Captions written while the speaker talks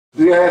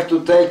We have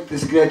to take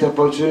this great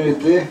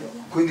opportunity.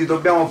 Quindi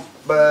dobbiamo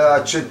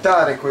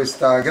accettare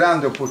questa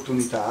grande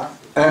opportunità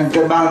and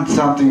demand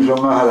something from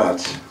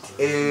Maharaj.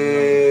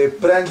 E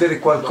prendere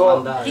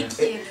qualcosa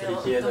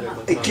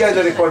e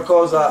chiedere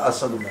qualcosa a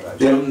Sadhu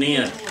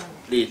Maharaja.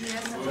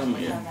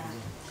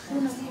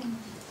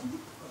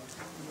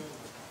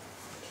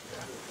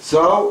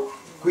 So,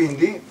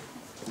 quindi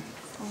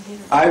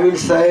I will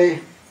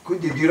say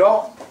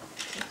dirò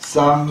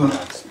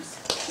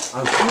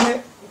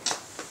alcune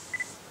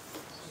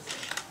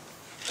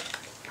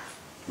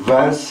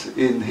verse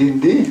in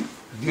Hindi.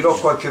 Dirò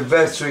qualche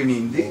verso in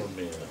Hindi.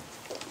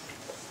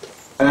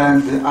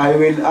 And I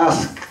will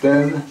ask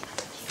then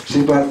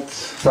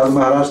Sadhu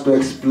Maharaj to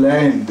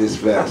explain this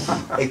verse.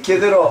 E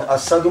chiederò a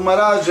Sadhu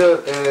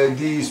Maharaj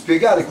di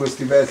spiegare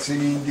questi versi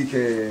in Hindi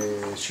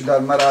che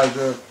Sridhar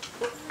Maharaj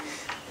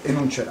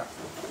enuncerà.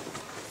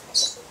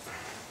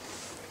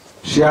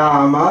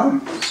 Shyama,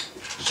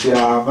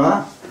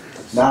 Shyama,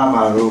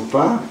 Nama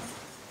Rupa,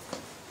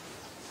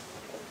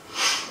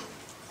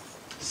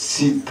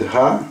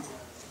 Siddha,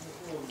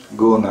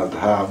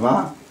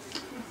 Gunadhama,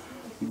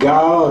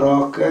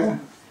 Gaurokhe,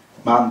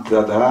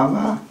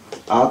 Mantradhama,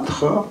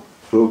 Adho,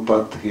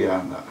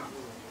 Rupathyana.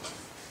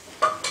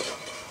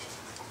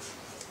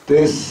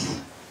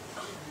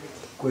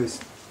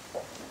 Questo.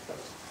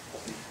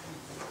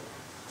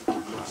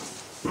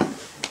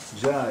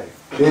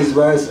 This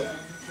verse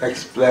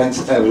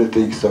explains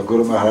everything, so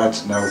Guru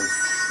Maharaj now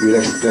will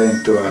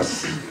explain to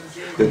us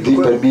the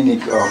deeper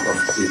meaning of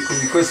it.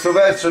 Quindi questo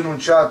verso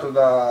enunciato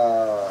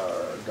da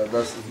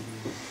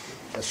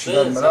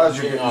Sridhar Maharaj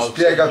che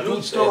spiega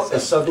tutto e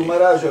Sadhu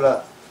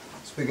Maharaj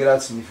spiegherà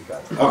il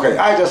significato. Okay,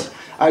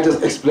 I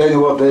just explain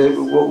what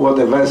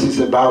the verse is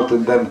about,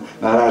 and then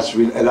Maharaj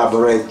will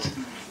elaborate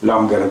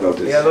longer about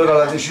it. E allora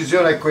la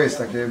decisione è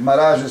questa, che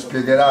Maharaj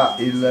spiegherà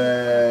il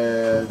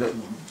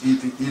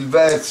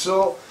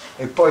verso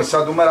e poi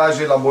Sadhu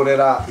Maharaj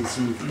elaborerà il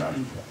significato.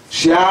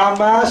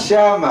 Shyama,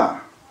 Shyama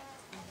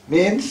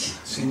means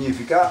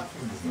significa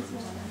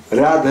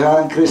Radha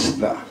and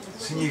Krishna.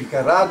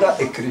 Significa Radha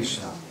e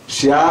Krishna.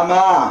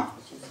 Shyama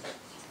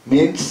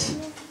means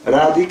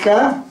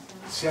Radhika.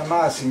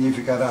 Shyama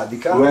significa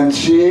Radhika. When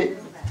she,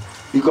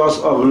 because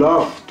of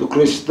love to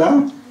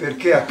Krishna,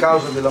 perché a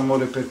causa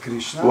dell'amore per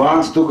Krishna,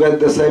 wants to get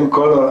the same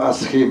color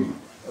as him.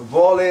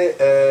 Vuole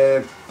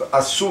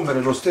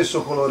assumere lo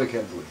stesso colore che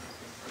ha lui.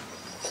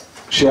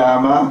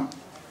 Shyama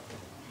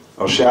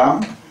or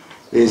Shyam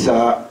is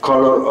a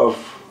color of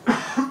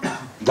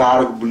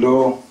dark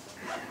blue,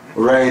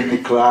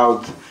 rainy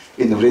cloud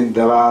in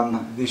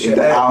Vrindavan, in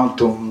the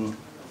autumn.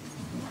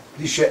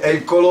 Dice è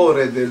il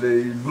colore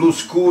del blu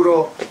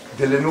scuro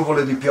delle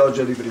nuvole di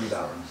pioggia di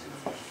Vrindavan.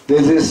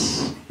 This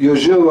is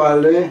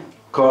usually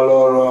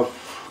color of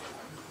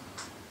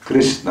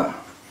Krishna.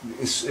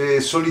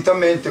 E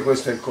solitamente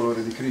questo è il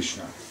colore di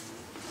Krishna.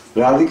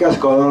 Radhika's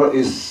color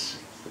is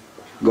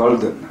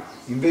golden.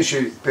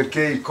 Invece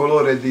perché il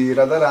colore di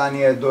Radharani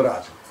è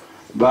dorato.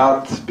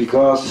 But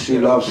because she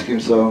loves him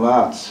so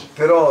much,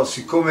 però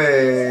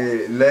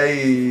siccome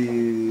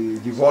lei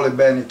gli vuole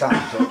bene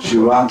tanto, she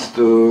wants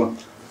to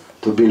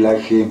be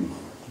like him.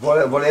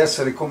 Vuole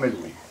essere come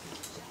lui.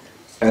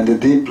 And the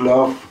deep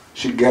love,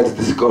 she gets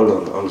this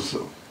color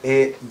also.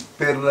 E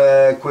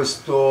per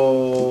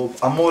questo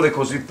amore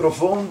così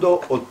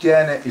profondo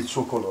ottiene il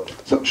suo colore.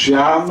 So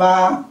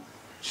Shyama,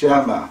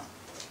 Shyama,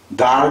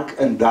 dark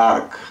and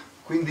dark.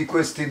 Quindi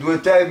questi due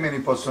termini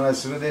possono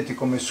essere detti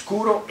come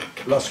scuro,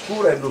 la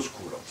scura e lo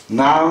scuro.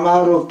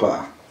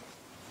 Namarupa.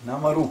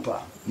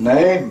 Namarupa.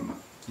 Name.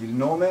 Il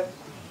nome.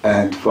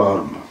 And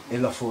form. E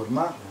la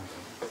forma.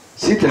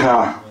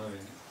 Siddha.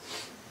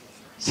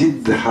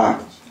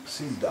 Siddha.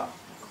 Siddha.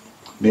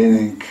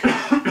 Meaning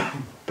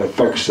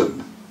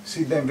perfection.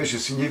 Siddha invece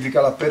significa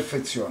la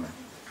perfezione.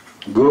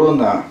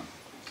 Guna.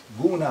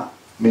 Guna.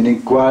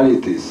 Meaning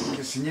qualities.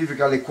 Che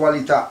significa le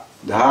qualità.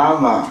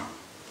 Dhamma.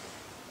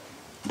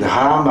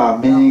 Dhamma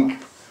meaning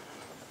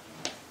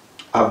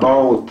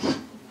about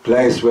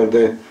place where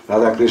the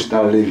Radha Krishna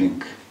are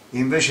living.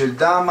 Invece il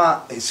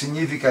Dhamma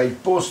significa il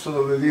posto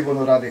dove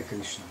vivono Radha e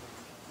Krishna.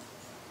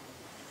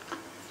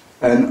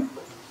 And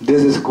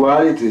this is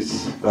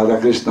qualities Radha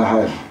Krishna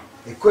have.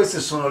 E queste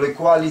sono le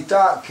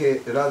qualità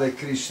che Radha e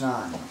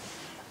Krishna hanno.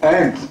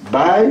 And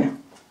by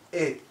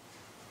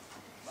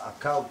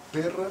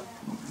per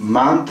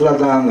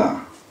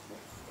mantradana,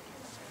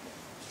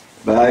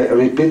 by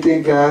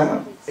repeating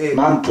a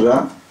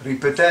mantra,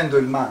 ripetendo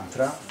il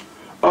mantra,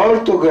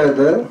 all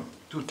together,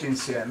 tutti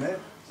insieme,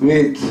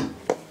 with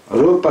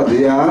Rupa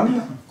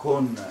Dhyan,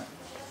 con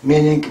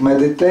meaning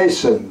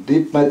meditation,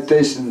 deep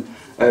meditation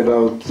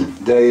about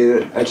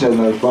their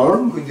eternal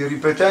form. Quindi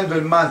ripetendo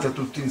il mantra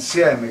tutti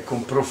insieme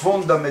con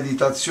profonda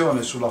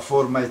meditazione sulla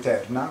forma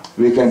eterna,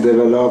 we can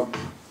develop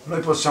noi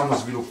possiamo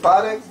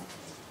sviluppare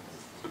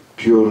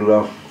pure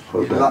love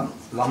for them.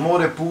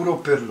 L'amore puro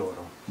per loro.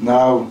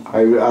 Now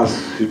I will ask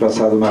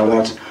Sadhu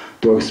Maharaj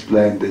to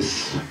explain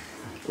this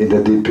in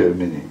the deeper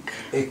meaning.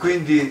 E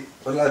quindi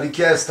La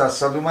richiesta a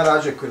Sadhu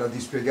Maharaja è quella di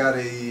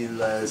spiegare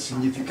il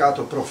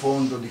significato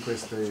profondo di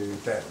questi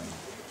termini.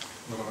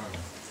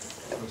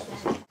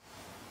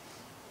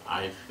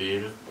 I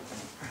feel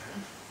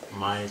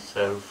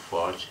myself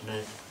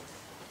fortunate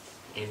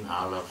in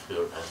all of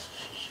your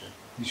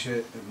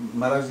association.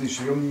 Maharaj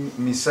dice, io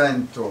mi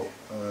sento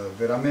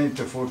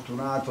veramente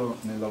fortunato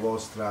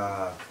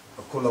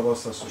con la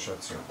vostra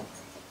associazione.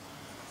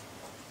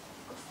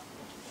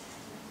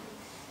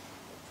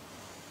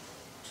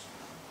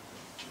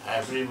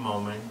 Every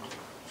moment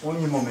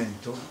Ogni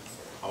momento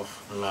of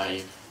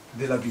life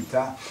della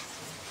vita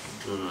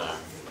to learn.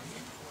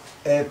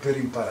 è per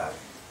imparare.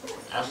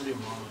 Every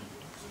moment.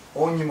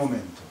 Ogni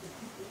momento.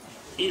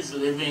 He's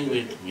living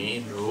with me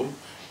in room.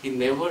 He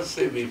never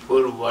said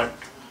before what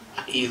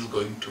he is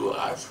going to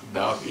ask.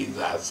 Now he's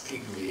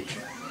asking me.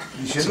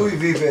 Dice, lui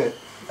vive,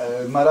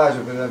 Maharaj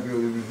per esempio,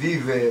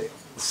 vive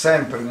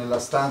sempre nella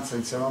stanza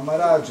insieme a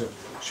Maharaj,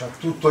 ha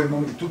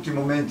tutti i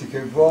momenti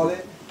che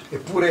vuole,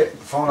 eppure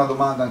fa una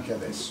domanda anche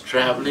adesso.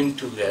 Traveling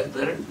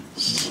together,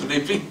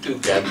 sleeping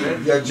together,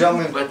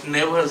 Viaggiamo, but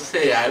never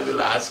say I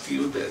will ask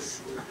you this.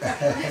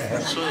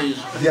 So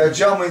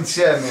viaggiamo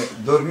insieme,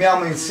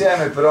 dormiamo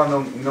insieme, però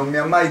non mi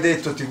ha mai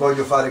detto ti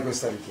voglio fare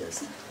questa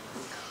richiesta.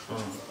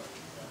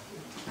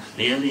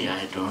 Really,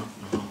 I don't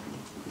know.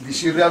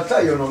 Dice, in realtà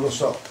io non lo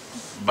so.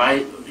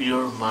 By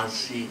your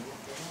mercy,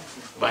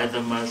 by the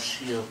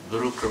mercy of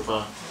Guru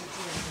Kripa,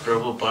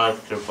 Prabhupada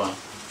Kripa,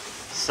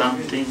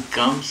 something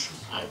comes,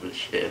 I will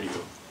share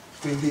you.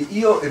 Quindi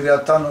io in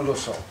realtà non lo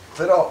so,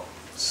 però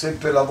se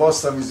per la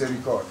vostra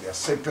misericordia,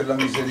 se per la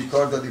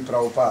misericordia di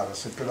Prabhupada,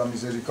 se per la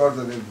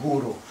misericordia del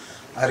Guru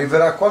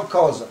arriverà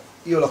qualcosa,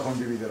 io la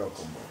condividerò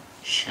con voi.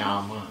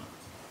 Shyama,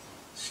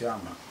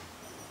 Shyaama.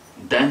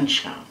 then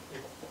Shyam.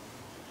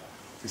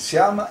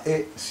 Shyaama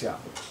e Shyaama.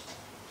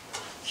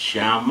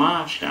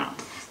 Shyama, Shyam.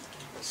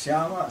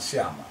 Shyaama,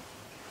 Shyaama.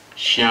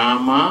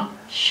 Shyama,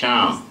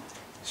 Shyam.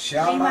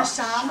 Prima Shyaama.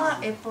 Shyaama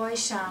e poi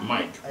Shyam.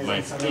 Mike,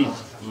 please. It's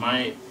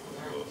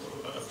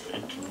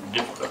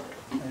difficult.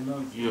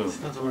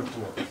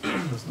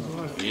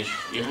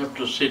 You have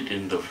to sit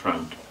in the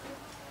front,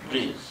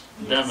 please.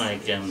 Then I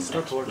can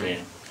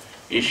explain.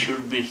 It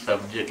should be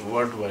subject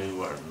word by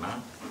word,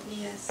 no?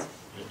 Yes.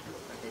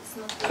 But it's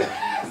not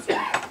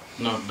working.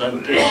 No,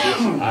 then take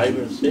this. I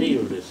will say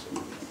you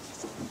listen.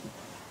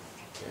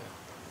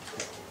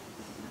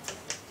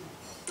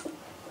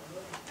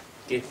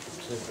 Keep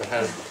the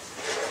help.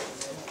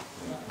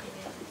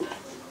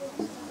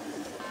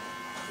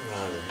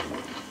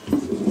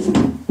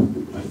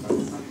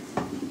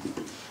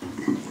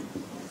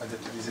 Ha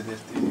detto di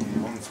sederti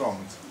on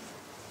front.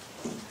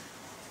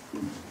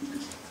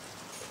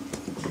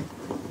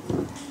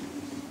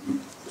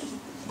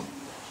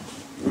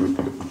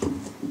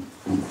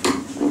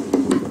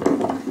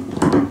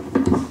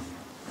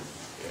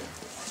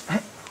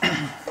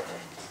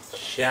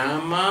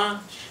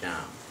 Shyama,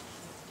 Shyam.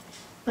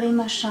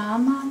 Prima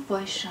Shyaama,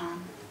 poi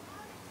Shyam.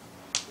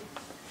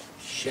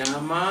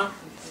 Shyama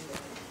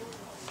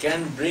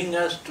can bring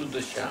us to the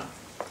Shyam.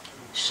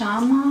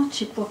 Shyaama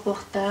ci può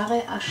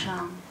portare a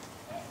Shyam.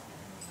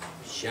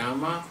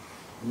 Shyama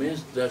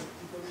means the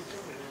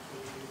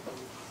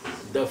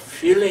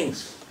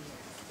feelings,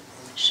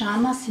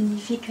 Shyaama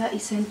significa i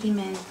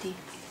sentimenti,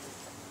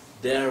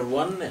 their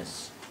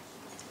oneness.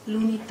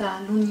 l'unità,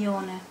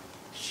 l'unione.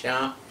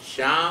 Shyam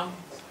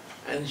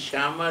and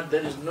Shyama,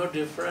 there is no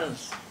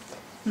difference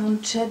Non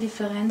c'è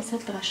differenza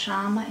tra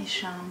Shyaama e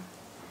Shyam,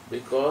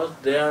 because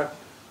they are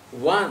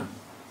one.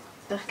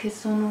 perché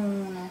sono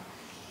uno.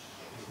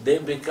 They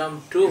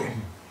become two.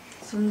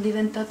 Sono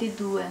diventati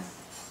due.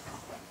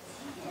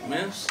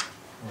 Means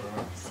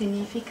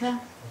Significa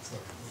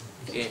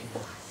okay,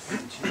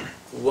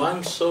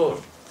 one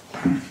soul.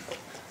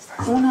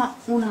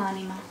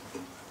 un'anima.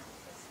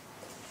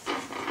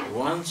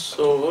 One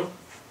soul,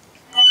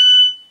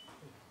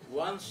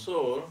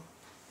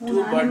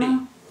 two body.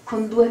 Un'anima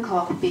con due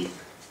corpi.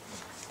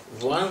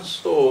 One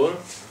soul,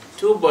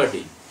 two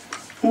body.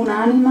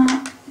 Un'anima,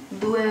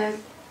 due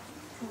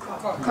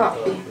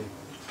corpi.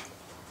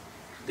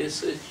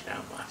 This is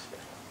Shyama.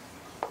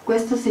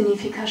 Questo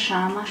significa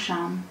Shyaama,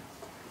 Shyam.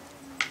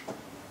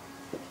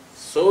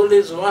 Soul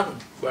is one,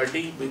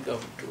 body become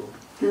two.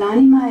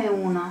 L'anima è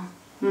una,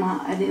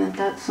 ma è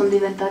diventata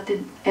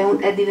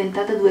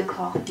due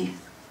corpi.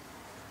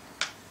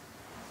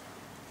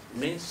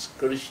 Means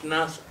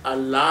Krishna's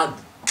Allad.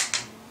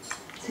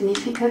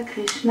 Significa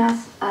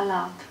Krishna's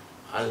Allad.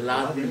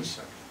 Allad means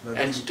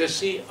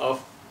ecstasy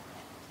of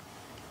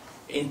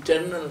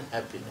internal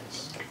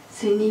happiness.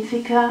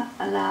 Significa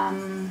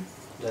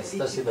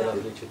L'estasi della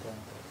felicità.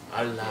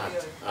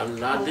 Allad.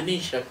 Alladini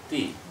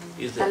Shakti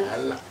is the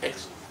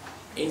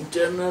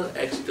internal,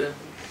 external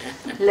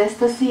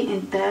l'estasi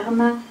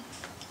interna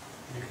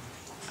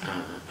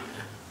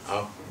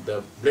of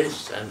the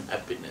bliss and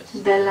happiness.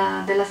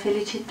 della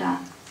felicità.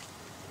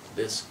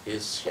 This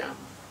is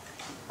Shyama.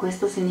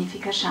 Questo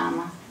significa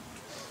Shyaama.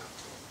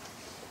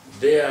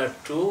 They are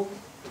two,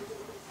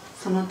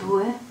 Sono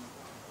due,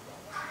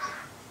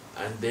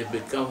 and they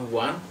become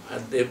one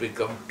and they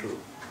become two.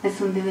 e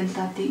sono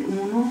diventati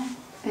uno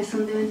e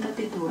sono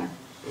diventati due.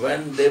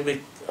 When they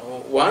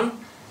become one,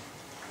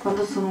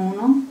 Quando sono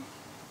uno,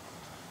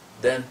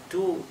 then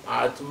two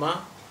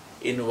Atma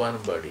in one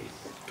body,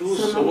 two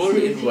sono, soul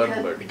in one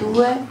significa body.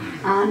 due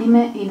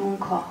anime in un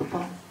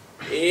corpo.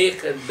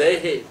 एक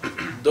देह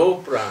दो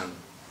प्राण,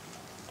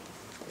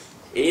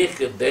 एक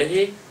देह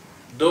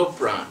दो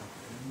प्राण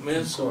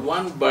means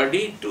one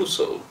body, two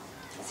soul.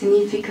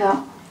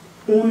 Significa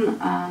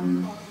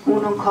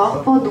uno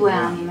corpo, due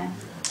anime.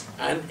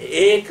 And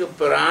एक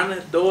प्राण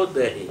दो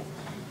देह,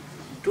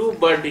 two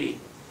body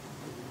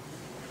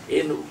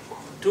in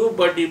two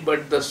body,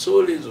 but the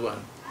soul is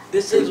one.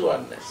 This is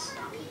oneness.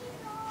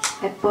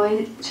 E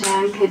poi c'è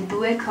anche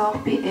due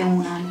corpi e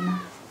un'anima.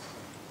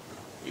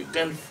 You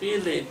can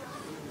feel it,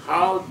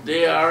 how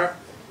they are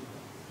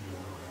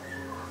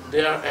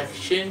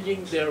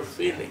exchanging their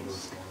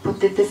feelings.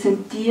 Potete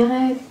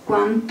sentire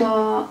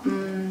quanto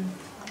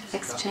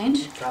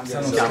exchange?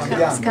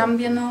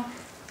 Scambiano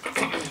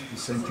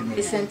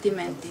i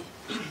sentimenti.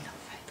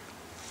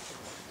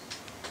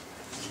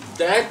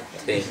 That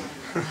thing.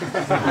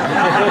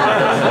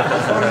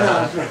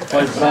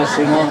 Poi il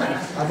prossimo.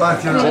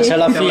 Avanti, no. C'è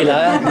la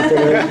fila,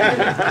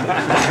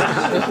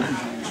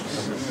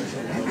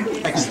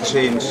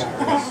 Exchange.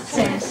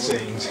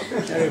 Exchange.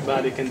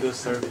 Everybody can do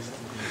service.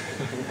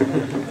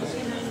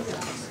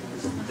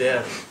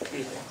 Their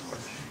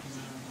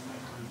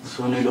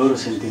Sono i loro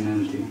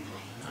sentimenti.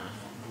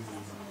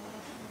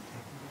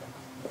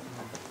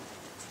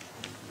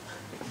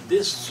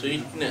 this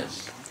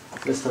sweetness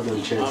Questa of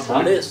dolcezza,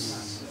 bliss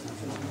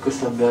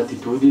questa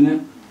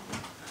beatitudine,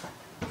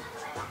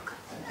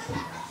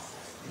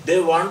 they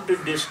want to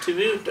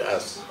distribute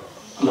us.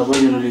 la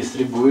vogliono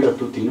distribuire a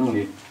tutti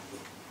noi.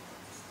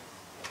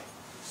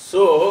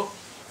 So,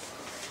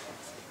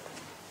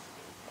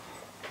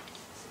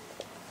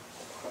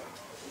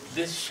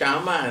 this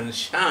Shyaama and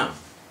Shyam,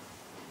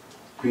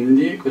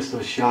 Quindi questo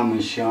Shyam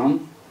e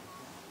Shyam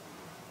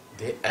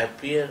they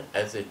appear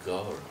as a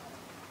Gaur.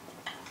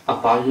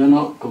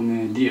 appaiono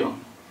come Dio.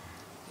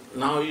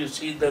 Now you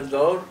see the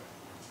Gaur?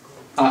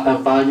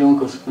 Appaiono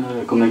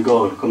come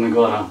Gaur, come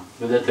Gora.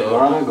 Vedete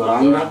Gora,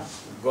 Goranga?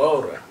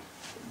 Gaura.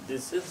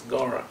 This is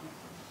Gaura.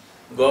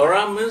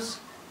 Gaura means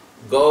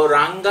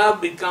Gauranga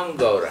become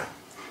Gaura.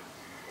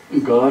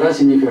 Gora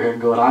significa che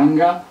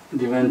Goranga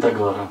diventa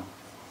Gora.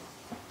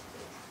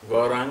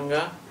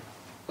 Gauranga,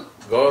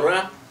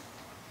 Gaura,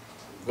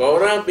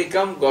 Gaura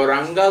become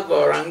Gauranga,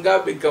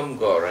 Gauranga become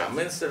Gaura.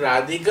 Means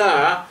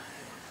Radhika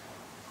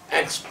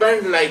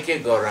expand like a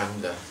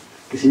Gauranga.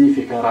 Che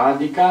significa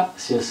Radhika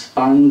si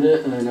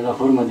espande nella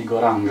forma di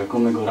Goranga,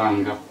 come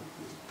Goranga.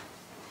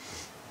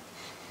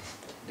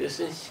 This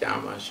is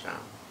Shyaama Shyam.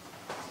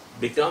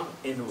 Become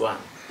in one.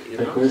 You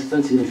Per know? questo è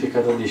il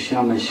significato di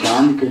Shyam e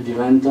Shyam, che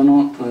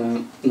diventano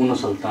uno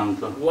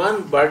soltanto.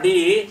 One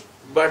body,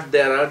 but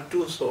there are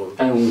two souls,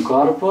 È un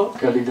corpo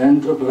che lì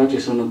dentro però ci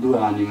sono due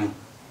anime,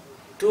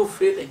 two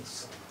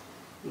feelings.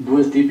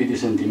 due tipi di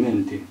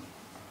sentimenti.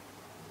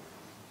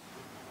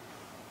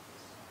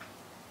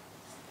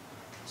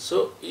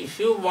 So if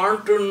you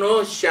want to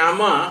know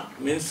Shyama,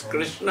 means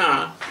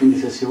Krishna, Quindi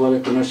se si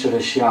vuole conoscere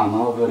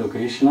Shyama, ovvero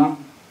Krishna,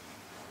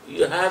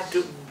 you have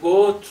to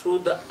go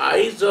through the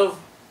eyes of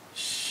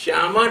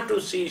Shyama to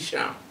see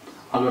Shyam.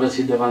 allora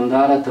si deve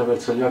andare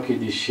attraverso gli occhi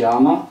di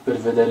Shyama per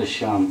vedere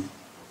Shyam.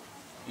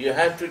 You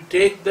have to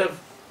take the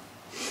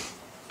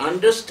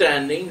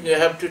understanding, you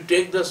have to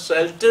take the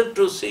shelter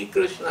to see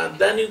Krishna,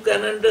 then you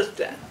can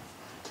understand.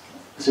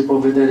 Si può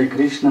vedere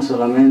Krishna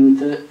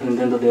solamente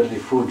prendendo del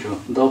rifugio,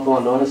 dopo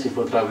allora si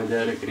potrà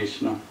vedere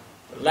Krishna.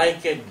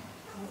 Like a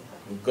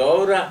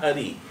Gaura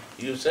Hari.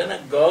 You say a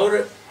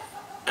Gaura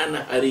and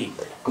Hari.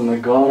 Come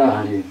Gora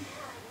Hari.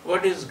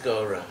 What is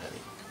Gaura Hari?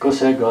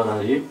 Cos'è Gora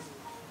Hari?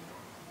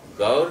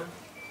 Gaur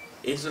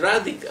is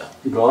Radhika.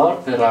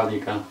 Gor è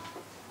Radhika,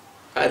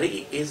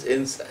 Hari is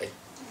inside.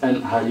 e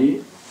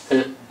Hari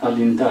è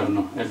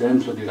all'interno, è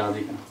dentro di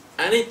Radhika.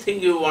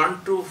 Anything you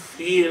want to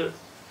feel,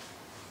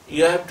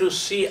 you have to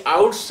see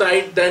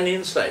outside than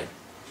inside.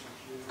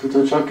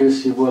 Tutto ciò che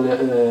si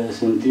vuole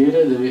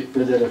sentire devi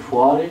vedere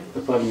fuori e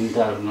poi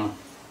all'interno.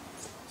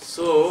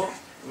 So,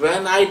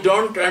 when I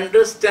don't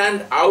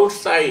understand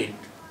outside,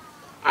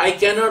 I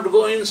cannot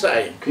go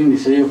inside. Quindi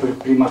se io per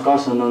prima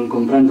cosa non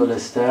comprendo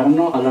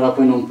l'esterno, allora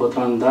poi non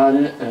potrò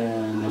andare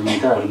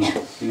nell'interno,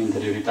 in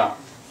interiorità.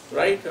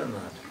 Right or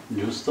not?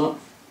 Giusto?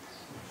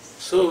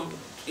 So,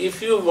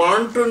 if you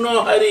want to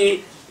know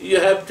Hari, you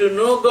have to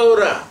know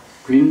Gaura.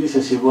 Quindi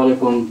se si vuole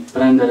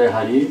comprendere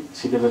Hari,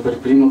 si deve per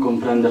primo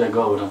comprendere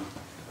Gaura,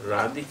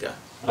 Radhika.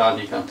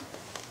 Radhika.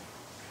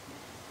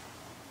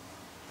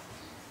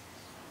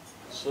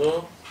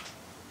 So,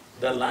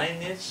 the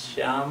line is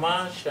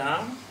Shyama,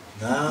 Shyam,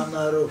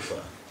 Nama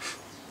Rupa.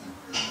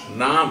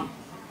 Nam,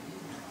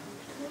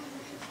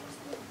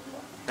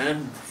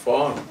 and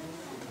form.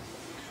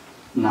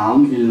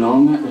 Nam, il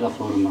nome e la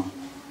forma.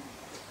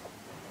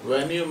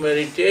 When you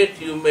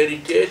meditate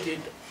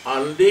it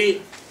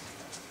only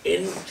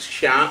in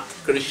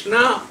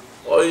Krishna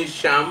or is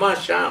Shyaama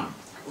Shyam?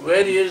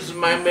 Where is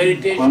my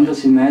meditation? Quando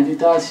si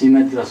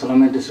medita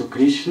solamente su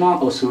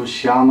Krishna o su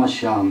Shyama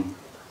Shyam?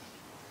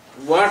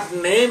 What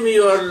name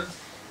you are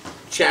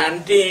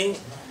chanting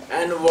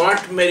and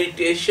what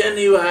meditation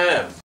you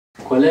have?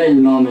 Qual è il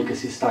nome che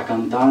si sta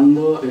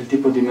cantando e il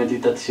tipo di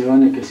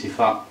meditazione che si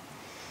fa,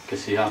 che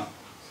si ha?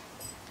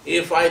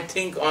 If I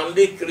think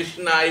only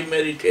Krishna, I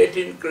meditate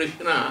in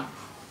Krishna.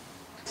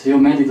 Se io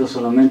medito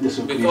solamente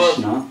su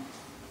Krishna,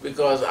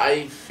 Because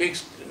I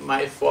fixed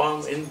my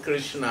form in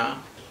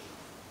Krishna,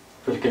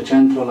 perché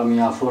centro la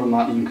mia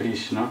forma in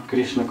Krishna,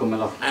 Krishna come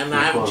la and la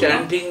I am forma,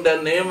 chanting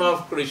the name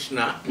of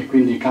Krishna, e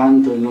quindi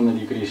canto il nome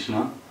di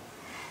Krishna,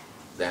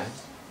 then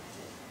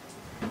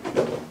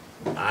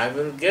I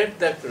will get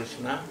the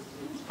Krishna,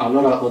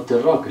 allora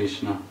otterrò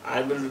Krishna,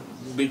 I will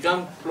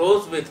become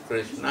close with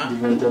Krishna,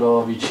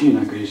 diventerò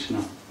vicino a Krishna,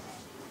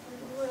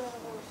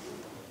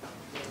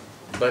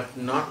 but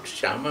not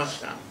Shyaama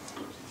Shyam,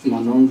 ma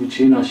non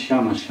vicino a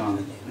Shyama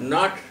Shyam,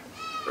 not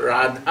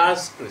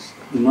Radha's Krishna,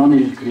 non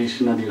il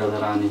Krishna di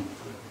Radharani,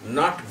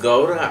 not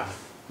Gaura,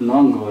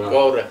 non Gora,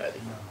 Gaurahari.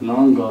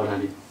 non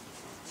Gorari.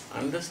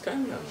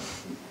 Understand that?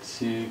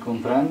 Si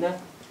comprende?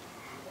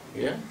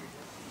 Yeah?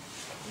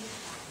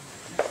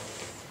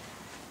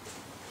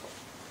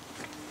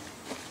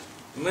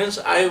 Means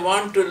I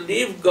want to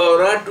leave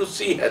Gaura to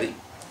see Hari.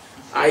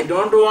 I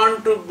don't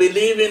want to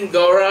believe in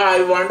Gaura,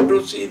 I want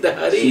to see the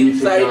Hari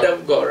inside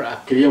of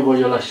Gaura. Che io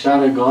voglio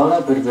lasciare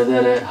Gora per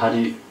vedere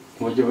Hari,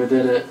 voglio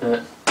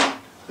vedere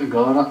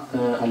Gora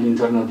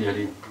all'interno di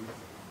Hari.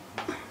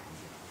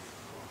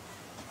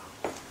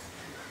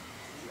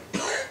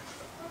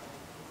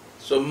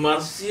 So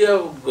mercy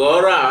of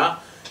Gaura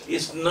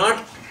is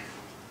not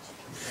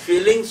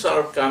feelings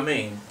are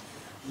coming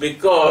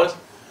because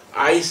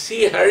I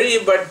see Hari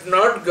but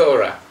not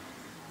Gaura.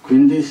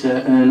 Quindi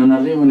se non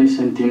arrivano i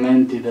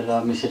sentimenti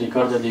della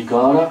misericordia di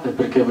Gora è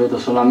perché vedo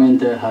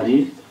solamente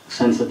Hari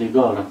senza di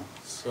Gora.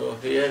 So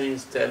here he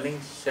is telling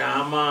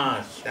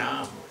Shyaama,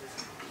 Shyam.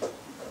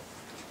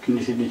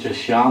 Quindi si dice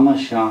Shyama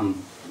Shyam.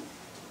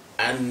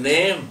 And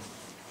name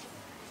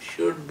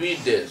should be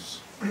this.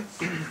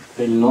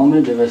 E il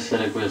nome deve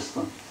essere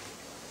questo.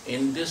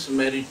 In this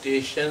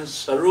meditation,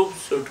 Sarup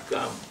should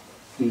come.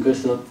 In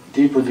questo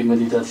tipo di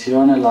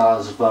meditazione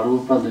la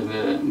Svarupa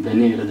deve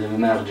venire, deve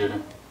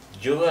emergere.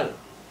 Jewel,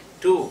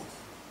 two.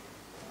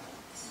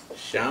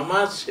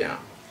 Shyama's Shyam.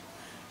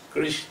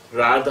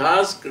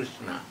 Radha's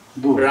Krishna.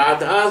 Due.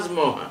 Radha's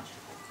Mohan.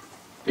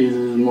 Il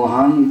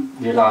Mohan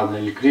di Radha,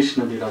 il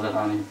Krishna di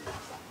Radharani.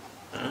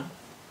 Huh?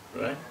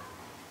 Right?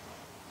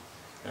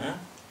 Huh?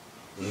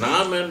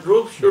 Nam and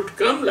Rup should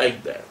come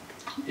like that.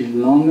 Il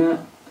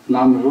nome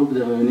Nam Rup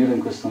deve venire in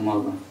questo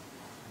modo.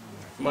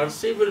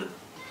 Mercy will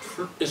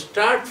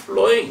start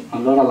flowing.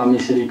 Allora la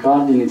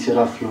misericordia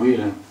inizierà a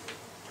fluire.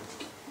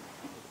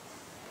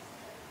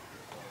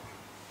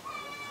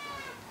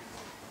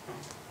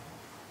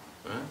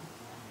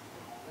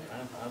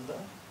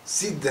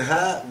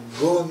 Siddha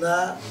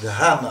Gona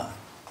Dhama.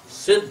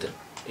 Siddha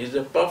is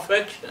a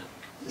perfection.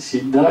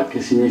 Siddha,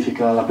 che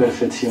significa la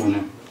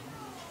perfezione.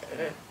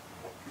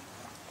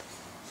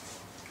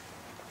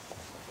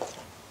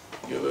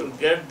 You will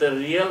get the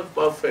real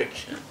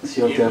perfection.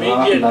 Si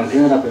otterrà la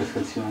vera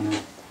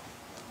perfezione.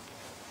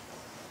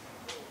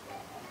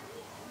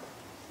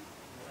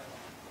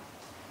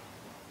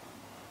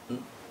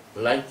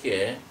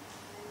 Like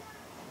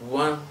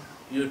one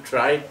you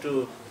try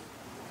to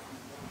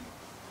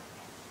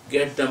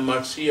get the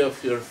mercy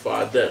of your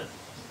father.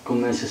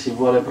 Come se si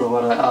vuole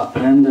provare a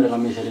prendere la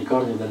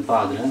misericordia del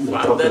padre, del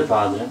proprio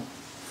padre.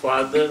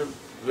 Father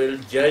will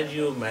judge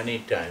you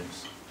many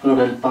times.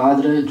 Allora il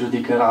padre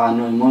giudicherà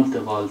noi molte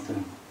volte.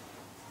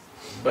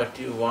 But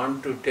you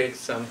want to take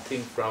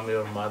something from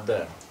your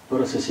mother.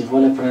 Però se si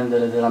vuole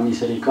prendere della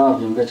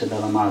misericordia invece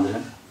dalla madre,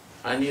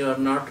 and you are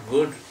not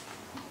good,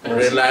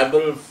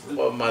 reliable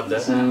for mother.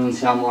 Se non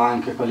siamo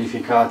anche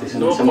qualificati, se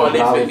non siamo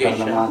bravi per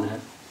la madre.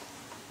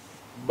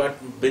 But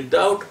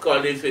without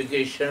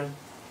qualification,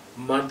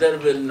 mother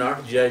will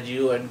not judge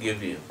you and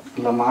give you.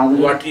 La madre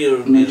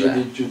non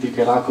ci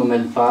giudicherà come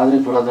il padre,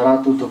 però darà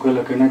tutto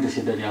quello che noi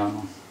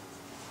desideriamo.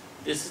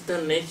 This is the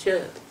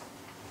nature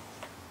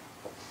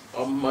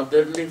of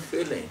motherly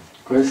feeling.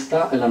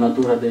 Questa è la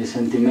natura dei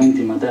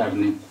sentimenti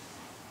materni.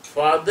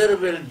 Father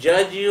will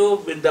judge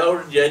you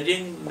without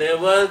judging,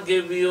 never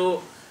give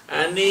you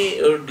any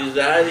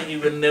desire, he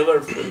will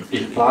never fulfill.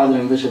 Il padre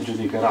invece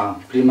giudicherà.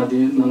 Prima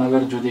di non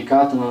aver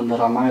giudicato non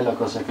darà mai la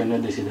cosa che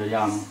noi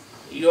desideriamo.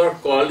 You are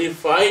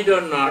qualified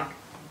or not,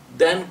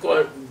 then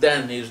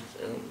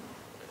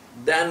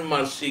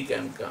mercy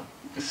can come.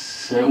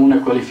 Se uno è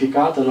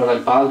qualificato, allora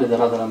il padre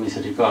darà della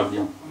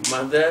misericordia.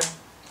 Mother,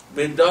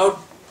 without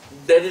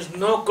there is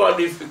no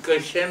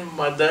qualification,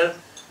 mother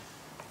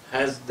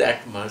has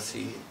that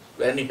mercy.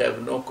 When you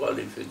have no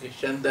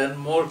qualification, then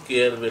more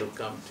care will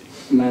come to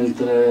you.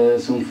 Mentre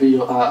se un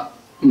figlio ha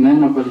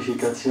meno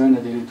qualificazione,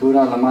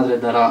 addirittura la madre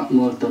darà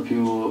molto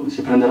più,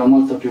 si prenderà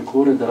molto più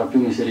cura e darà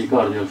più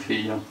misericordia al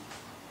figlio.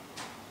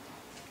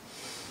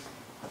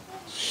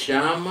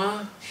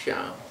 Shyaama,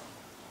 Shyam.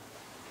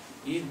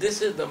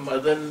 This is the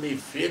motherly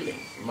feeling.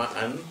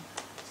 And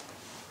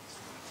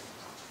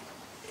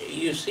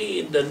you see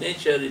in the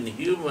nature in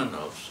human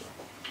also.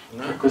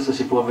 No? E questo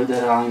si può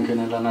vedere anche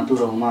nella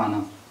natura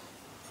umana,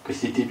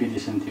 questi tipi di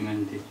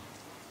sentimenti.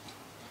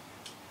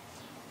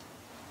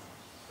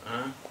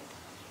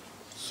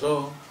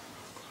 So,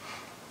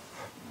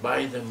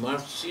 by the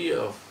mercy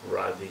of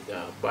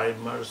Radhika, by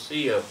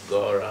mercy of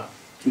Gaura,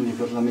 Quindi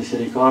per la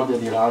misericordia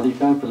di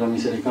Radhika e per la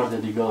misericordia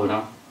di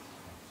Gaura,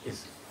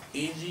 it's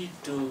easy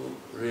to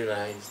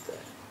realize that.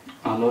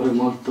 allora è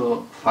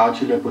molto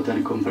facile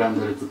poter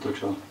comprendere tutto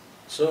ciò.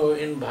 So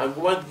in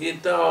Bhagavad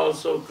Gita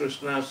also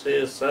Krishna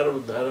says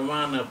Sarv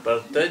Dharmana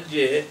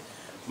Partajye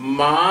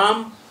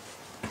Mam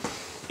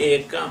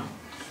Ekam.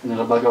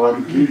 Nella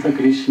Bhagavad Gita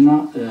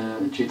Krishna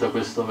cita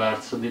questo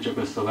verso, dice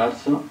questo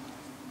verso.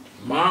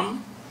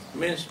 Mam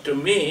means to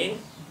me,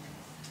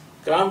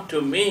 come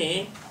to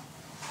me,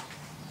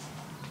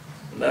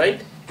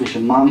 right? Dice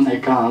Mam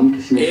Ekam,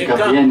 che significa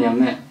Ekam. vieni a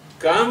me.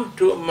 Come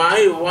to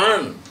my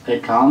one.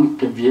 Ekam,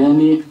 che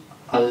vieni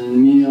al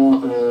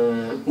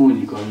mio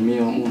unico, al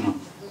mio uno.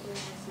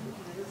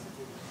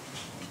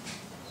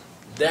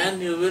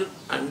 Then you will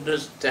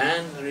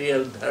understand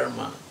real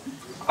Dharma.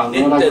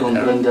 Allora Nitya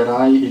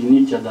comprenderai il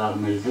Nitya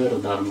Dharma, il vero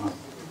Dharma.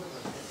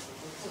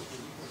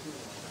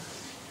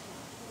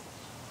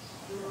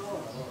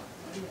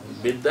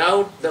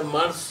 Without the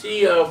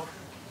mercy of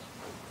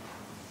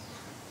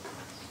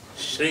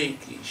Sri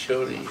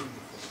Kishori,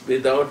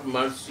 without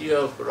mercy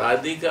of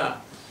Radhika,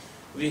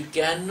 we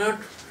cannot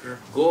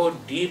go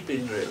deep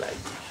in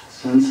realization.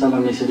 Senza la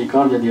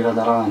misericordia di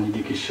Radharani,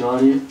 di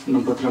Kishori,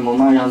 non potremo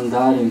mai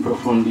andare in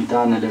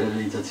profondità nelle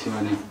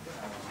realizzazioni.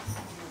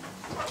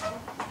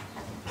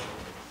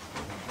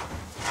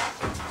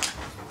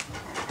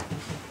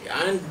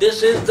 And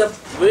this is the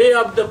way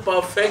of the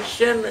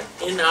perfection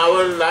in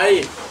our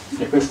life.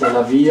 E questa è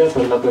la via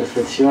per la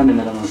perfezione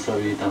nella nostra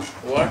vita.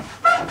 What?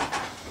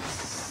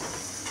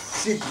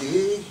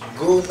 Siddhi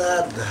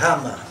Guna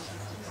Dhamma.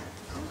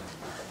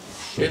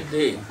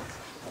 Siddhi.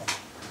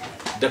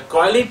 The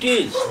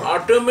qualities,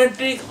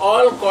 automatic,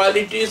 all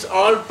qualities,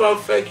 all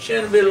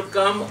perfection will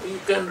come, you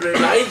can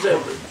realize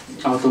everything.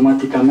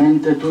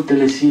 Automaticamente tutte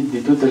le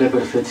siddhi, tutte le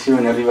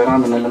perfezioni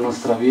arriveranno nella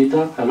nostra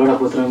vita e allora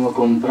potremo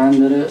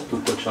comprendere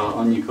tutto ciò,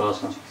 ogni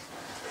cosa.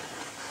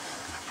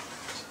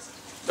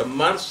 The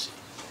mercy,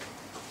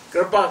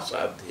 Kripa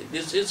Sadhi,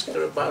 this is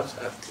Kripa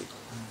Sadhi.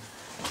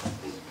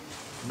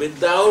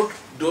 Without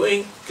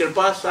doing,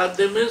 Kripa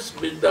Sadhi means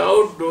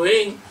without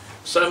doing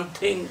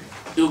something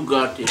you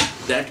got it,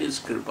 that is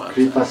Kripa Sadhi.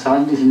 Kripa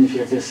Sadhi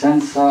significa che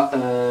senza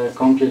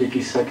compiere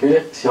chissà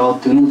che si è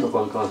ottenuto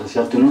qualcosa, si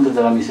è ottenuto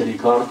della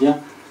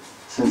misericordia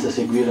senza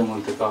seguire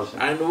molte cose.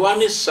 And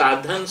one is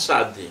Sadhan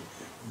Sadhi.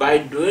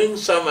 By doing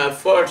some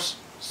efforts,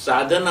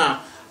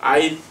 sadhana,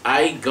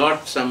 I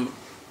got some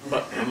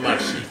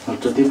mercy.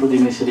 Altro tipo di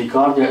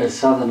misericordia è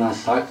sadhana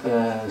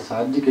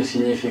sadhi, che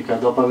significa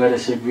dopo aver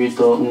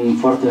eseguito un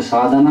forte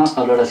sadhana,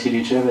 allora si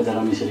riceve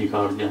della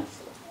misericordia.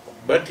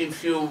 But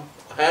if you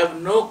have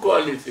no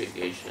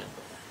qualification,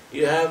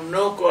 you have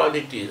no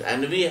qualities,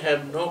 and we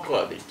have no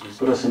qualities.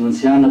 Però se non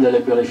si hanno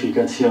delle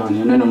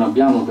qualificazioni, noi non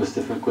abbiamo queste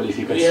We have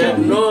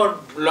qualificazioni,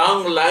 no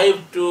long life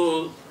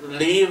to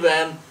live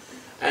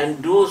and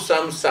do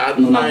some non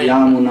sadhana.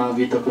 abbiamo una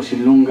vita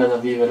così lunga da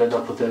vivere da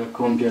poter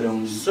compiere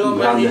un So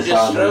many grande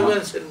sadhana.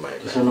 disturbances in my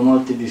Ci life. sono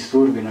molti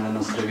disturbi nelle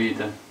nostre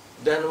vite.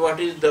 Then what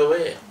is the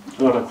way?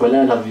 Allora qual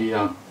è la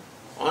via?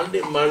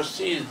 Only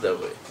mercy is the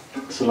way.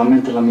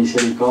 Solamente la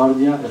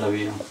misericordia è la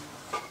via.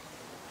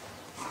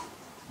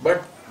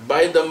 But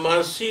by the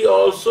mercy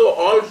also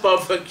all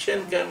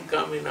perfection can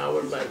come in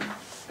our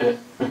life.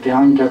 Perché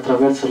anche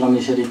attraverso la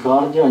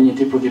misericordia ogni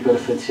tipo di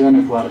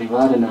perfezione può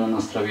arrivare nella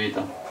nostra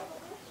vita.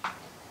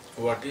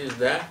 What is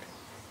that?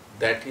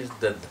 That is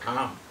the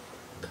Dham.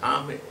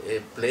 Dham,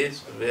 a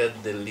place where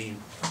they live.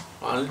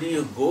 Only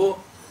you go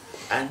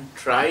and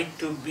try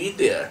to be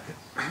there.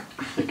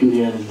 E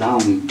quindi è il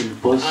Dham, il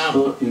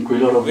posto in cui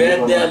loro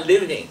Where they are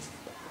vivono, living.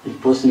 il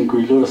posto in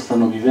cui loro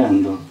stanno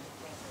vivendo,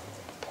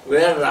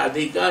 Where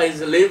Radhika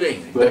is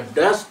living. The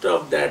dust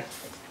of that.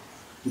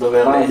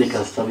 dove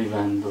Radhika sta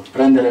vivendo,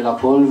 prendere la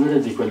polvere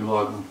di quel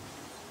luogo.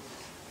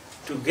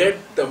 To get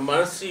the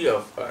mercy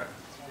of her.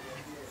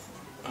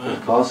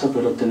 Per cosa?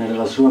 Per ottenere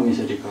la sua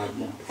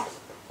misericordia.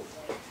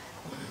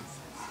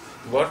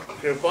 What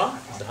Kripa?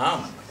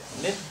 Dham.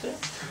 Nitya.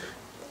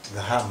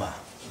 Dhamma.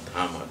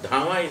 Dhama.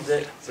 Dhama is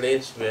a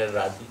place where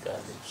Radhika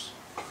lives.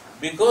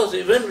 Because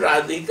even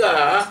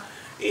Radhika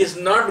is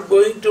not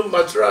going to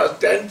Mathura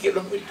 10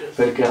 kilometers.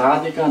 Perché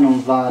Radhika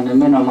non va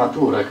nemmeno a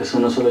Mathura, che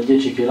sono solo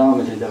 10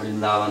 km da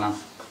Vrindavana.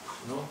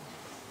 No.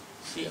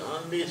 She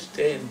only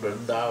stay in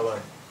Vrindavan.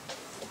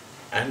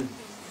 And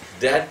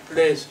that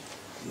place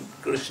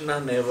Krishna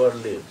never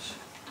lives.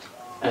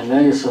 E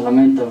lei è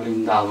solamente a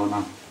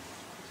Vrindavana.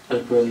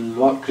 E quel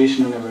luogo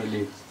Krishna never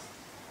lives.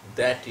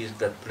 That is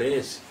the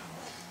place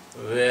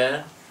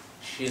where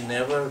she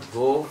never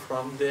go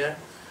from there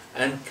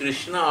and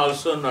Krishna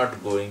also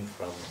not going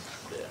from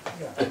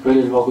there. E quello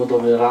è il luogo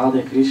dove Radha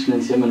e Krishna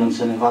insieme non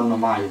se ne vanno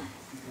mai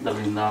da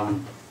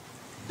Vrindavan.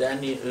 Then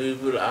we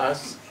will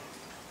ask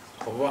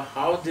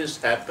how this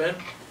happened,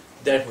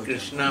 that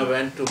Krishna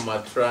went to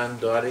Mathura and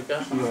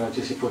Dwarika. Allora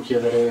ci si può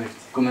chiedere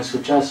come è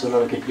successo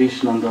allora che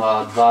Krishna andò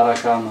a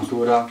Dvaraka,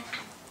 Mathura.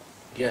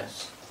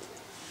 Yes.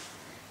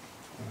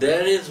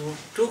 There is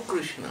two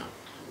Krishna.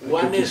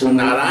 One Perché ci is sono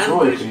Narayan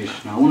due Krishna.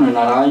 Krishna, uno è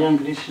Narayan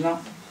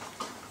Krishna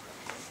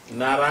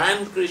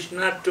Narayan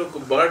Krishna took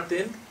birth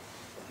in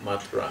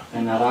Mathura e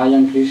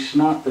Narayan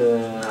Krishna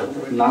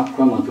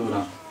nacque a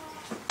Mathura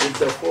with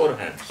the four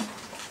hands.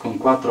 con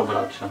 4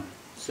 braccia.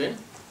 See?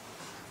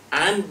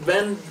 And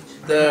when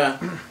the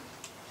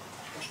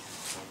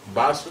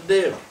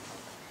Vasudeva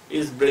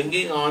is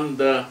bringing on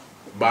the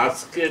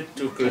basket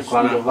to E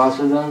quando Krishna,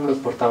 Vasudeva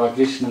portava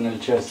Krishna nel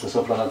cesto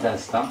sopra la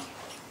testa,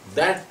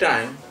 that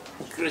time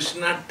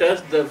Krishna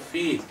touched the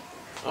feet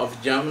of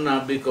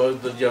Jamna because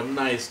the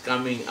Jamna is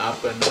coming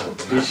up and up.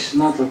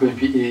 Krishna toccò i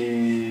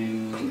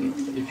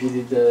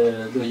piedi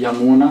dello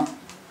Yamuna,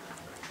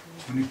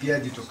 Con i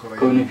piedi toccava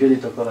con i io. piedi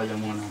toccò la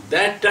Yamuna.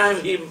 That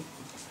time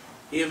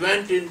he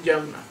went in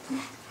Jamna.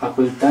 A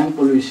quel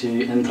tempo lui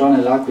si entrò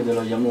nelle acque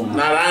dello Yamuna,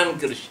 Narayan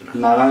Krishna.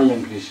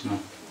 Narayan Krishna.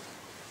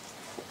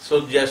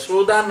 So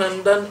Yashoda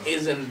Nandan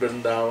is in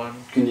Vrindavan.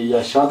 Quindi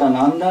Yashoda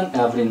Nandan è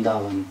a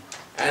Vrindavan.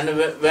 And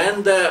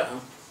when the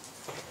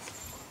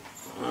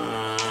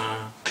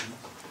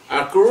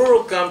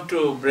Akrura come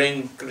to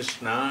bring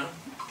Krishna,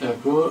 E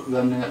Akrura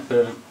venne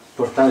per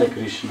portare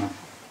Krishna.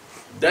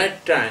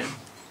 that time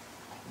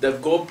the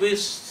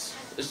gopis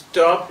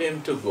stopped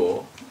him to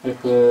go. E a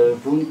quel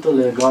punto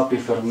le gopi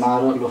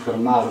lo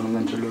fermarono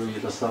mentre lui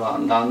lo stava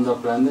andando a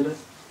prendere.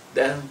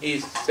 Then he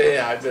said,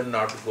 I will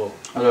not go.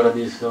 Allora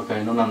disse, ok,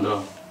 non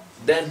andrò.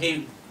 Then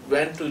he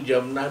went to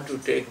Jamna to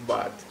take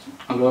bath.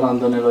 Allora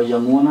andò nello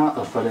Yamuna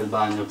a fare il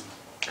bagno.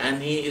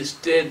 And he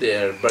stayed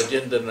there,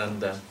 Brajendra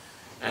Nandan.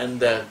 And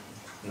the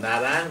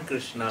Narayan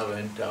Krishna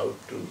went out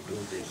to do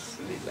this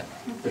lila.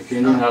 E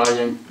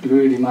quindi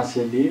lui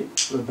rimase lì,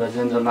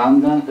 Brajendra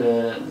Nandan,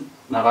 e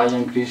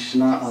Narayan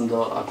Krishna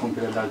andò a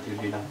compiere gli altri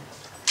lila.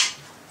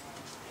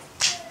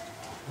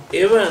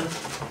 Even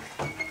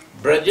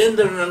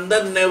Brajendra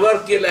Nandan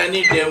never killed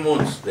any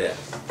demons there.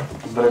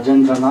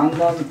 Brajendra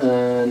Nandan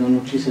non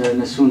uccise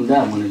nessun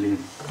demone lì.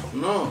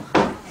 No.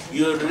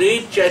 You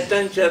read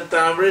Chaitanya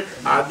Charitamrita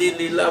Adi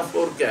Lila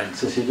 4 cantos.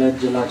 Se si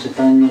legge la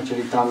Chaitanya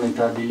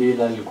Charitamrita di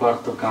Lila, il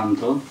quarto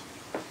canto,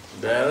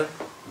 There,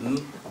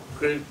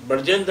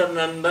 Brajendra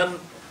Nandan,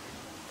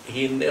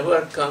 he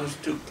never comes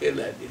to kill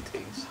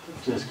anything.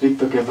 c'è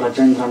scritto che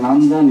Brajendra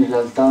Nandan in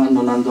realtà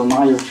non andò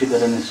mai a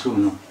uccidere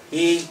nessuno.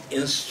 He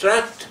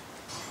instruct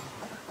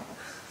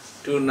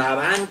to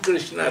Narayan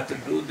Krishna to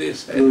do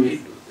this and Lui- he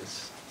do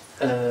this.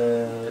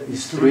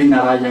 Istruì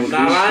Narayan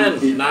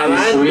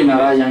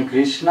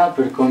Krishna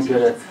per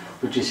compiere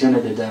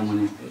l'uccisione dei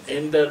demoni.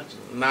 In the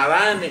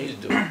Narayan is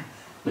doing.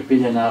 E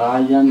quindi è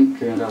Narayan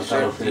che in realtà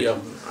lo Shakti fece. of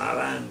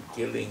Narayan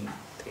killing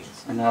things.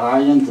 È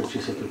Narayan che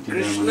uccise tutti i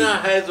demoni.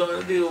 Krishna has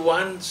only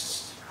one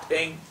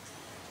thing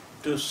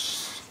to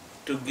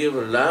give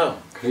love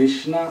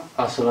Krishna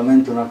ha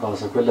solamente una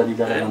cosa, quella di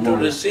dare and to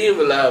l'amore,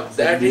 receive love. e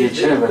That di is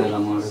ricevere it.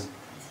 l'amore.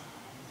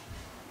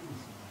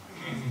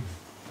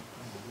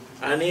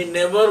 And he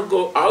never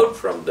go out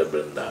from the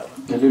Vrindavan.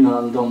 E lui non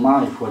andò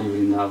mai fuori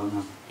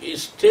Vrindavana. He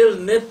still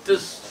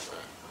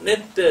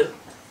Nitya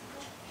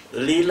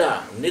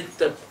Lila,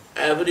 Nitya,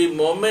 every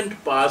moment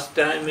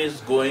pastime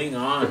is going E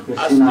on.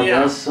 persino Astya.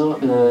 adesso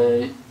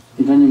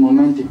in ogni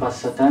momento i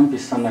passatempi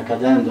stanno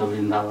accadendo a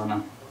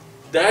Vrindavana.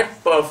 That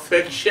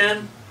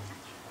perfection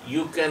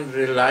you can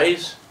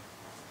realize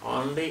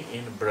only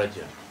in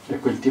Braja. E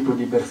quel tipo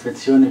di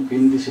perfezione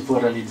quindi si può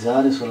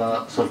realizzare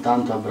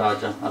soltanto a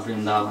Braja, a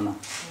Vrindavana.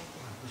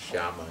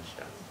 Shyama,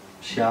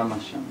 Shyama. Shyama,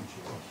 Shyama.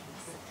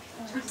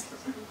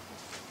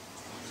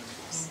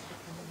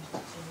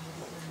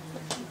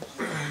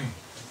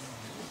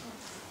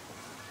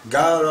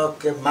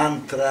 Gaurok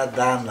mantra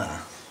dana.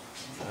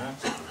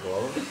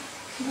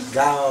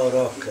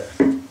 Gaurok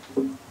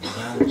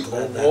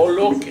mantra dana.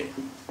 Goloke.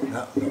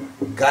 No, no.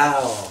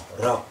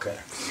 Gaurok.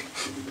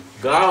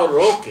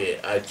 Gauroke,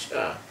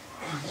 acha.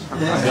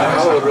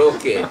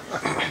 Gauroke.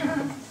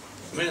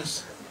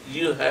 Means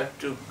you have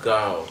to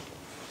gau.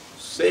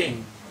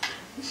 Sing.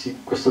 Sì,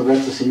 questo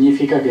verso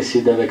significa che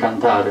si deve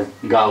cantare,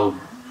 Gau.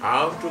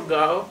 How to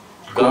gau?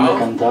 Come Gau.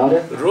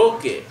 cantare?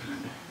 Roke.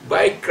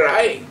 By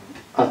crying.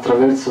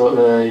 Attraverso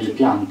il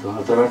pianto,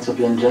 attraverso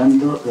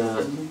piangendo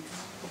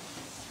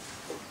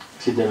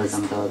si deve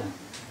cantare.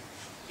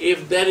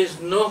 If there is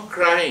no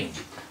crying,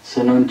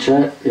 Se non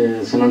c'è,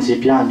 se non si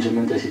piange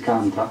mentre si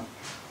canta,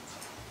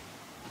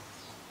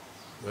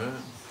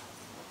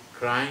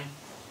 crying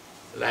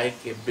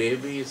like a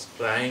baby is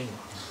crying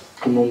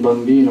come un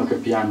bambino che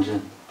piange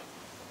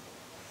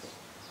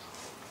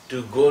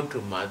to go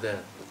to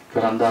mother.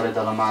 per andare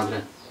dalla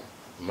madre.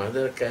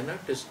 Mother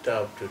cannot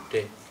stop to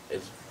take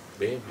his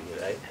baby,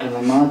 right? E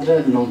la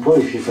madre non può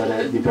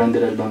rifiutare di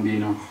prendere il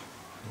bambino,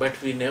 But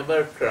we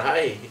never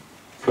cry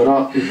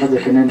Però il fatto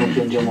è che noi non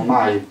piangiamo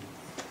mai.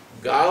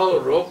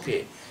 Gao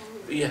roke.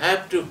 We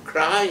have to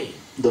cry.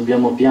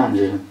 Dobbiamo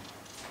piangere.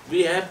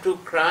 We have to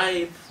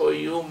cry for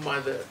you,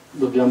 mother.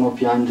 Dobbiamo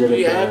piangere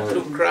We have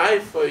to cry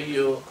for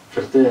you.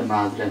 per te,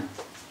 madre.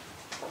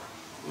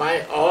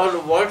 My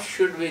all words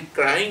should be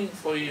crying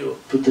for you.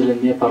 Tutte le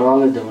mie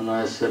parole devono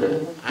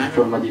essere in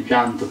forma di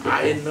pianto per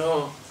I te.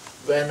 know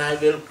when I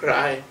will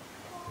cry,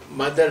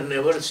 mother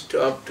never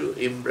stop to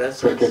embrace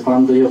Perché us.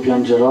 quando io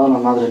piangerò, la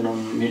madre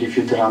non mi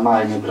rifiuterà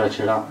mai, mi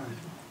abbraccerà.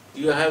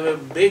 You have a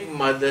big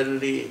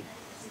motherly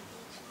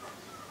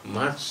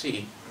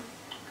mercy.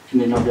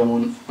 Quindi noi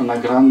abbiamo una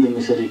grande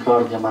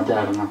misericordia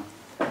materna.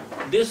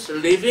 This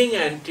living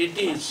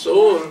entity,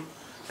 soul,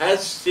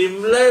 has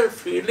similar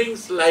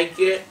feelings like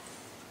a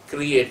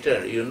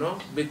creator, you know,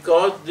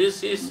 because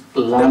this is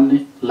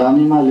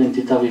L'anima,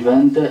 l'entità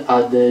vivente,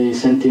 ha dei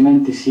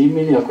sentimenti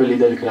simili a quelli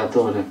del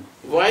creatore.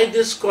 why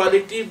this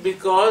quality?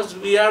 Because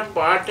we are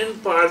part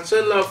and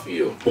parcel of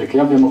you. Perché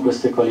abbiamo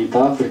queste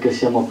qualità? Perché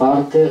siamo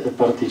parte e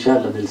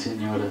particella del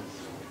Signore.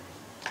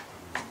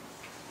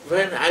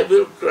 When I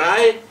will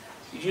cry,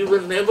 you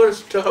will never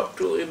stop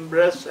to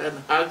embrace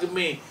and hug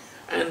me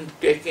and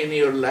take in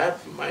your lap,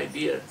 my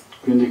dear.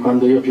 Quindi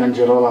quando io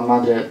piangerò, la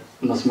madre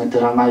non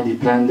smetterà mai di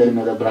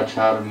prendermi ed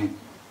abbracciarmi.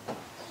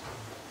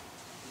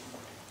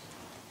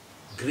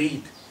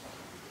 Greed.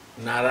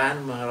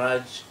 Narayan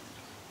Maharaj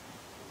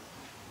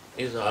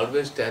is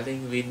always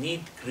telling we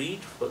need greed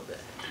for that.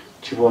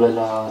 Ci vuole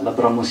la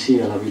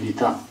bramosia,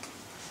 l'avidità.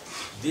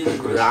 This Per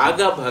questo.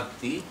 raga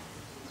bhakti,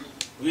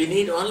 we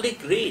need only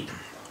greed.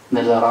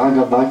 Nella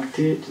raga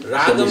bhakti c'è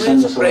Raga bisogno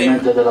means solamente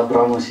prema. della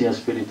bramosia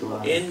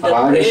spirituale. In the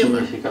Raga prema.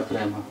 significa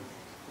prema.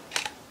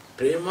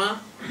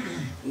 Prema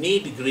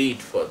need greed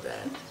for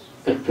that.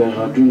 E per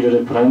raggiungere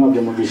il prema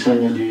abbiamo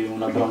bisogno di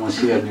una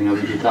bramosia, di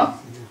un'avidità.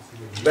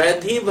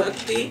 Badhi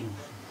bhakti,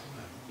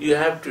 you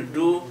have to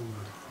do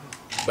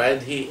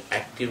badhi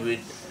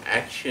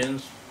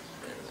actions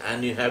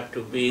and you have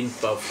to be in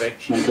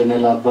perfection. Mentre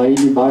nella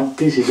Vaidhi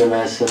Bhakti si deve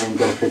essere in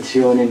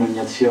perfezione in ogni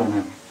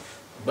azione.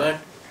 But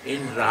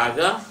in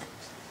raga,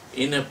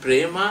 in a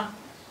prema,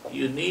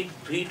 you need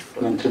greed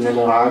for that. Mentre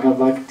nella Raga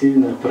Bhakti,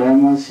 nel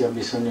prema, si ha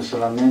bisogno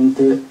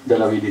solamente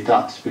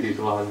dell'avidità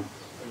spirituale.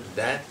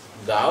 That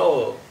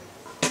gao,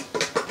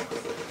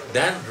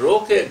 then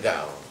roke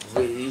gao.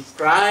 We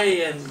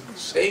cry and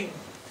sing,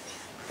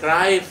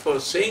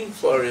 sing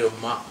for your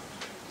mom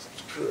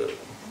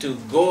to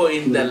go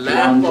in the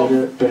lap of.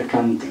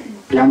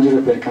 Piangere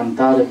per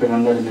cantare, per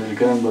andare nel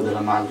grembo della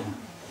madre.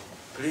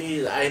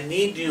 Please, I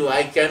need you.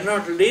 I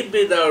cannot live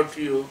without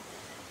you.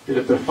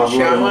 Dire per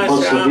favore, non Shyaama,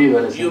 posso Shyam,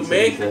 vivere you senza di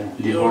make te,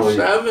 di your voi.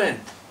 servant.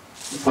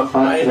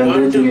 I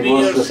want to Rendetemi be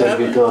your vostro servant.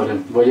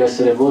 servitore, voglio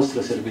essere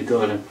vostro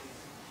servitore,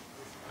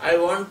 I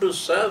want to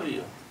serve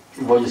you.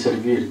 voglio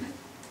servirvi.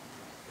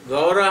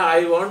 Gaura,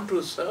 I want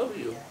to serve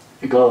you.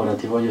 Gaura,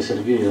 ti voglio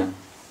servire.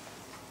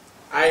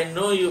 I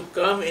know you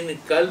come in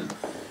cult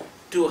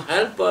to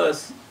help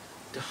us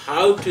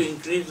how to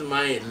increase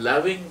my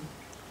loving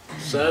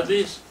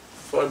service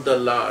for the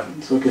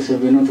Lord. So che sei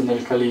venuto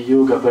nel Kali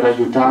Yuga per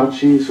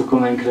aiutarci su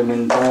come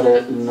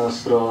incrementare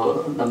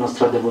la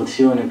nostra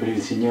devozione per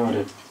il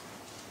Signore.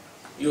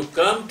 You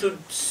come to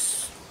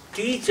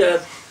teach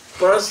us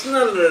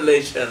personal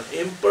relation.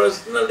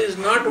 Impersonal is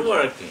not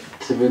working.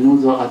 Sei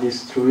venuto ad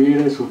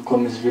istruire su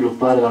come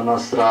sviluppare la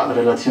nostra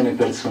relazione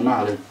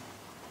personale.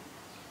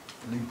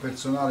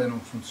 L'impersonale non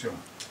funziona.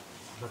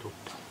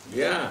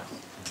 Yeah,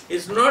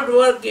 it's not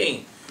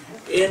working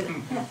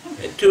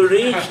to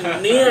reach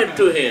near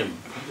to Him.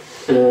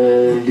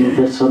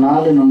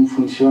 L'impersonale non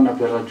funziona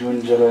per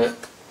raggiungere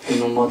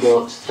in un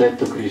modo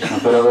stretto Krishna,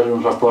 per avere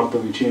un rapporto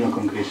vicino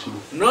con Krishna.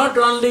 Not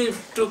only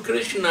to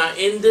Krishna,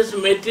 in this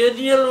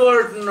material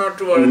world not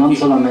Non working.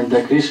 solamente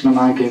a Krishna,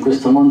 ma anche in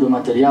questo mondo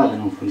materiale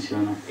non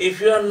funziona. If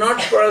you are not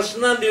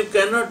personal, you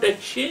cannot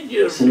exchange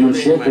your Se non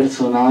si è feeling.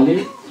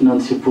 personali, non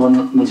si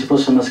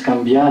possono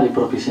scambiare i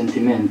propri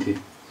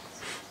sentimenti.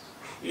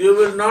 You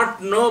will not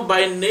know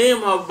by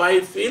name or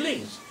by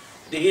feelings,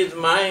 he is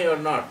mine or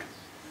not.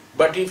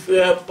 But if you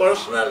have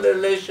personal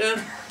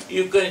relation,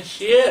 you can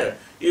share,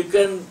 you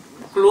can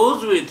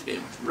close with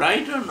him,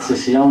 right or Se not?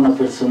 si ha una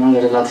personale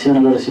relazione,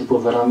 allora si può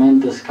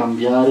veramente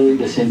scambiare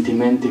dei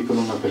sentimenti con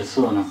una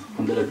persona,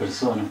 con delle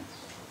persone.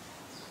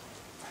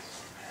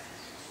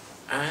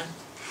 And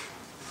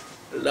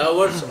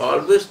lovers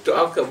always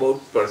talk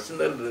about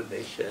personal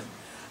relation,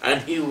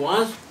 and he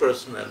wants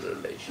personal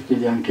relation.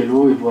 Quindi anche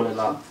lui vuole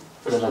la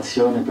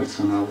relazione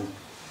personale.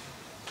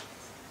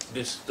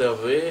 This is the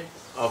way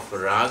of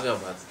Raga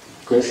Bhakti.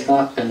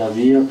 Questa è la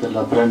via per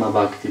la Prema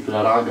Bhakti, per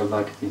la Raga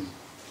Bhakti.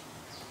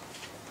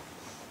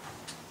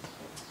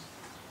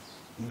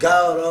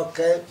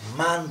 Gauroke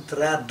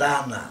mantra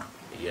dana.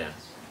 Yeah.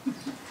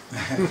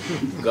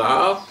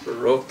 Gav,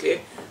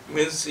 roke,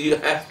 means you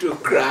have to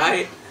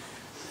cry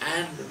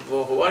and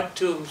what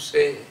to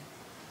say.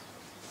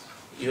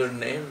 Your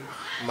name,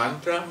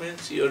 mantra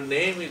means your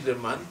name is a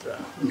mantra.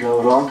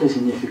 Gauroke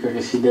significa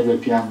che si deve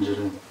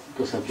piangere.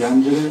 Cosa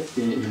piangere?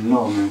 Il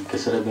nome, che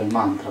sarebbe il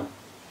mantra.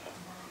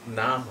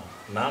 Nama,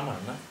 nama,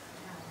 na?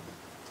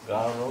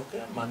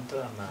 Gauroke,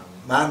 mantra, nama.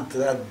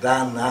 Mantra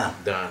dana.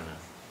 Dana.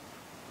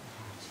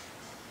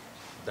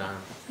 Dana.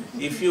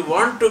 If you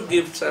want to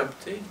give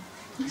something,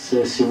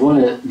 Se si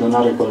vuole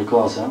donare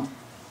qualcosa,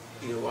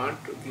 you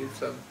want to give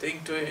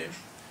something to him,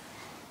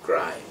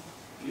 cry.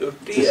 Your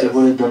se si tears,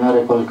 vuole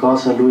donare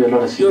qualcosa a lui,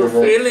 allora si your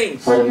deve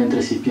feelings, fare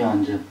mentre si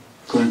piange,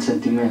 con il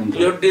sentimento,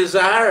 your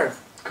desire.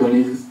 con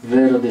il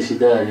vero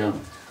desiderio.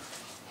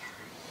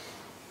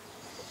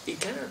 He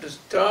cannot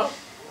stop.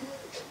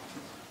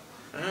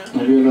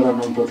 E lui allora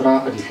non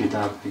potrà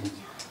rifiutarti.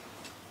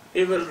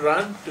 He will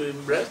run to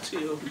embrace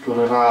you.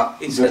 Correrà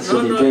He said,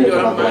 verso "No, di no, te you per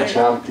are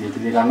abbracciarti e ti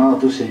dirà no,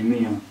 tu sei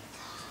mio.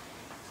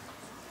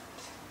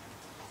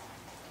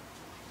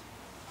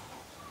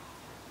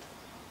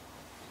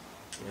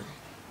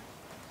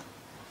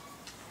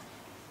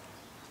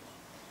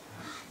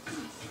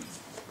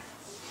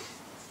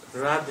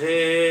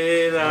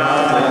 Radhe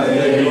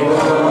Radhe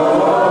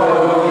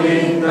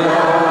Govinda,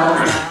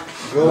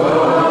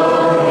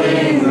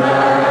 Govinda,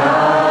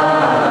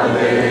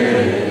 Radhe,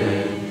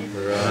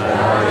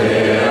 Radhe,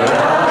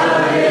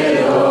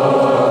 Radhe,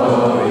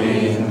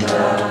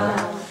 Govinda,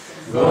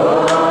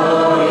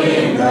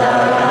 Govinda,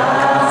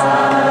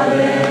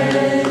 Radhe.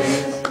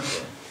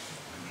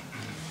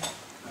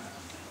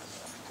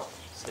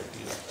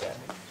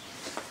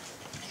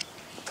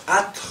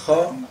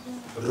 Atho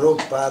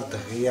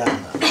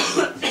Rupadhyana.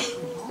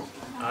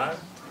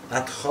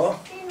 Atho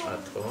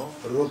Atho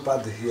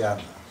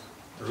Rupadhyana.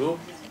 Rup.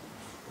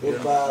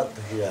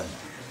 Rupadhyana.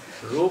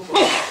 Rup,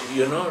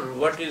 you know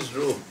what is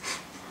Rup?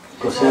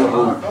 Cos'è il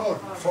rupa?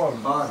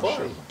 Forma.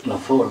 Form. La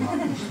forma.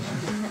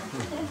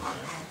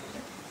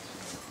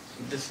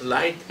 This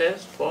light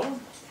has form?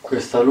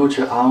 Questa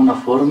luce ha una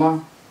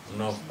forma?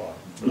 No form.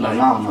 Non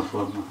ha una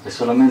forma, è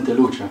solamente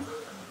luce.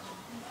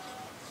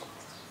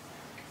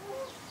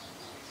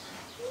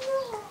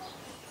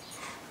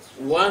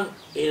 One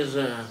is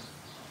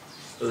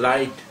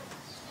light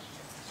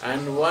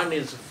and one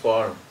is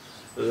form.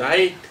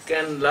 Light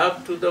can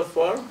love to the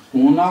form?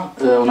 Una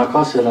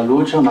cosa è la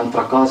luce,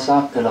 un'altra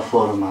cosa è la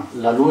forma.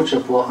 La luce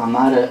può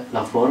amare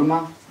la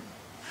forma?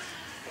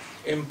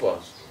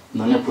 Impossible.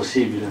 Non è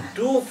possibile.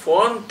 Two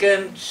forms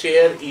can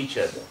share each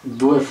other.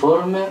 Due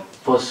forme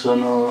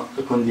possono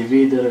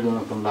condividere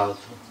l'uno con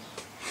l'altro.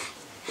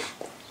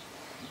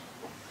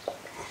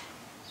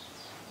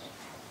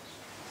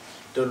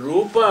 The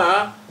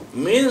Rupa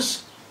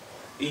means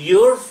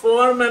your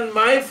form and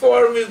my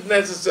form is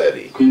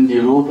necessary. Quindi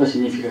rupa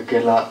significa che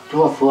la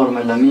tua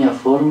forma e la mia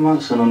forma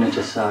sono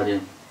necessarie.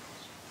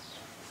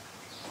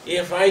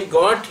 If I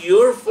got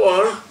your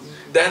form,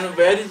 then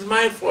where is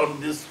my form?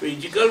 This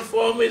physical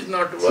form is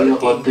not Se io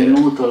ho working.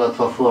 ottenuto la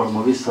tua forma,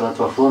 ho visto la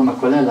tua forma,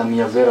 qual è la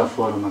mia vera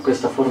forma?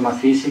 Questa forma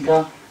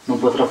fisica non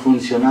potrà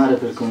funzionare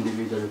per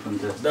condividere con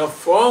te. The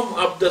form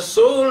of the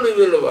soul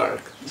will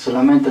work.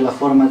 Solamente la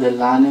forma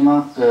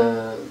dell'anima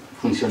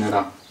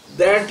funzionerà.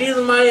 That is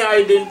my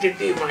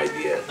identity, my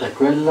dear. È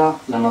quella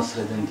la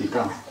nostra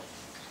identità.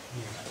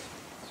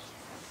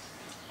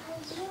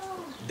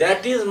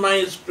 That is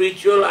my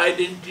spiritual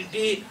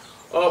identity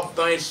of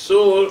my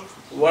soul.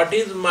 What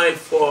is my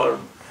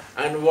form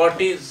and what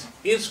is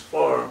his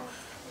form?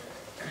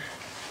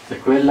 E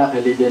quella è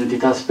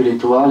l'identità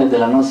spirituale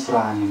della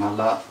nostra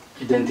anima,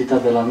 l'identità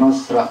della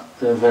nostra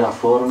vera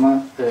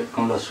forma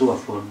con la sua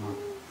forma.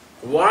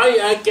 Why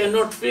I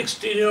cannot fix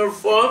in your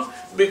form?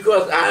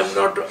 Because I am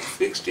not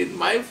fixed in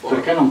my form.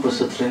 Perché non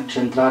posso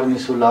centrarmi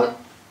sulla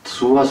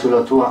tua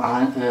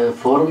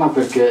forma?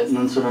 Perché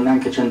non sono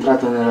neanche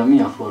centrato nella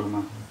mia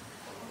forma.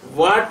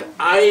 What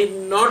I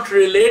not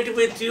relate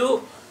with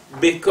you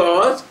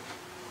because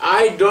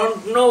I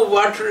don't know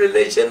what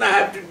relation I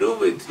have to do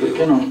with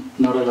Perché you.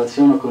 non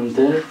relaziono con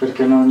te?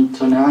 Perché non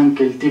so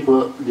neanche il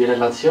tipo di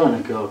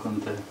relazione che ho con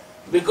te.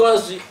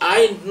 Because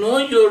I know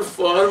your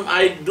form,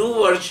 I do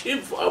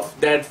worship of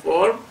that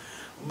form,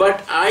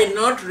 but I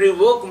not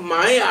revoke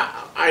my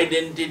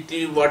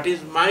identity, what is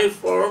my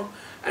form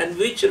and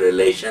which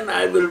relation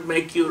I will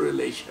make you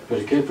relation.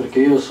 Perché?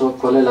 Perché io so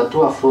qual è la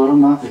tua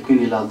forma e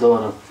quindi la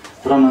adoro,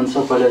 però non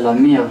so qual è la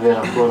mia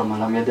vera forma,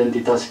 la mia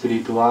identità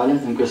spirituale,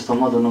 in questo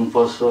modo non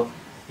posso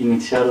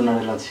iniziare una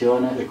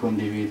relazione e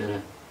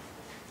condividere.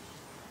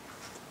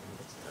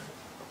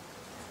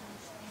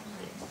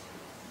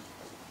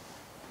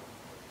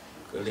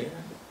 Clear?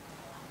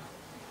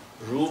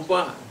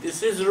 Rupa,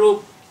 this is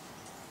Rupa.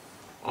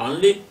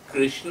 Only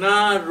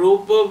Krishna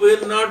Rupa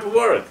will not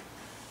work.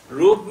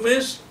 Rupa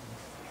means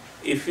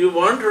if you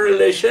want a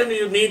relation,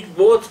 you need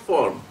both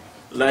form,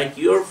 like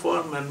your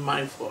form and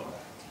my form.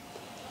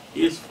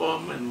 His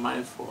form and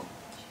my form.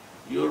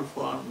 Your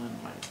form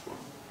and my form.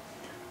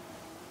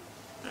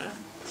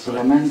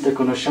 Solamente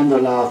conoscendo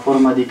la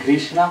forma di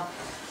Krishna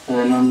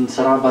non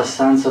sarà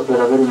abbastanza per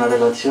avere una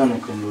relazione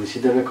con lui, si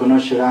deve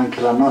conoscere anche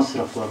la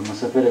nostra forma,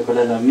 sapere qual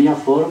è la mia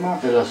forma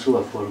e la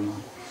sua forma.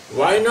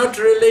 Why not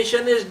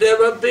relation is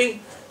developing?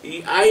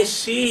 I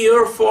see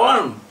your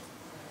form.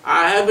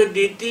 I have a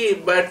deity,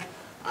 but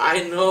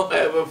I know I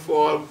have a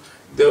form.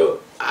 Though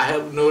I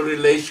have no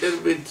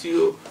relation with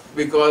you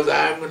because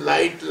I am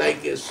light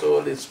like a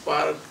soul, a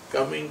spark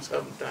coming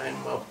sometime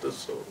of the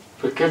soul.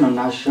 Perché non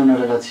nasce una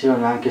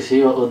relazione anche se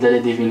io ho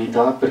delle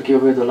divinità? Perché io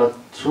vedo la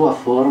sua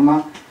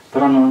forma,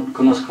 però non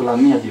conosco la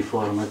mia di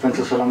forma e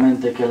penso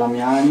solamente che la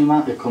mia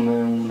anima è come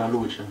una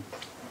luce.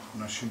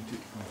 Una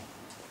scintilla.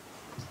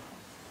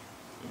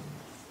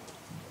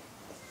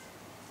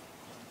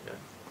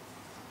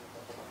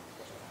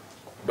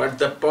 But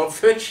the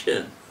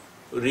perfection,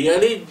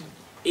 really,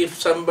 if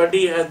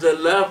somebody has a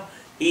love,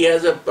 he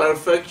has a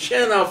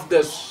perfection of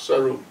the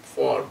Sarup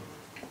form.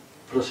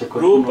 Però se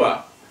qualcuno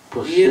Rupa. He is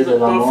possiede a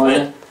l'amore,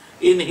 perfect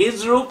in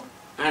his Rup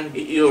and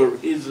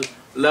his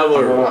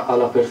lover. allora ha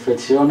la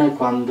perfezione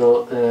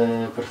quando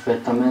è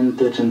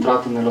perfettamente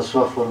centrato nella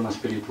sua forma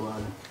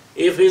spirituale.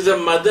 If he is a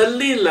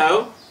motherly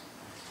love,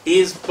 he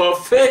is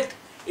perfect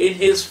in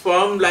his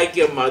form like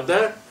a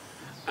mother,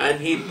 and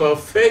he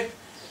perfect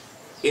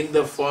in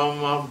the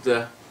form of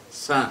the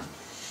son,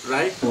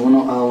 right? Se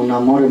uno ha un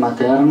amore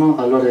materno,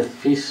 allora è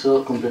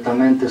fisso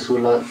completamente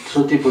sul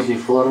suo tipo di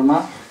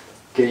forma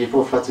che gli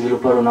può far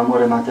sviluppare un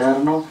amore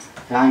materno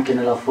e anche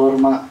nella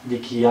forma di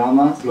chi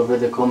ama lo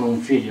vede come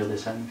un figlio, ad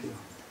esempio.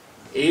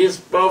 He is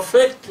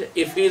perfect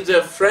if he is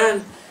a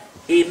friend,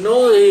 he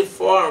knows his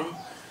form,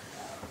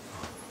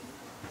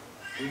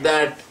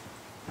 that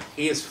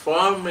his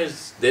form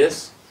is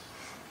this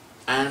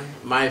and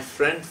my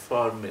friend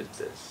form is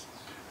this.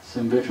 Se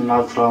invece un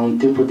altro ha un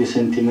tipo di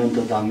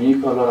sentimento da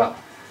amico, allora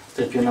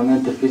è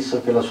pienamente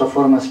fisso che la sua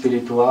forma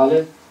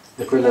spirituale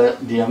è quella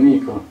di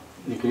amico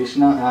di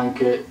Krishna e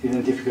anche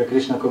identifica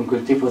Krishna con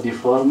quel tipo di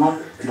forma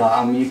da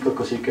amico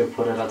così che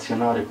può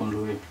relazionare con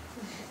lui.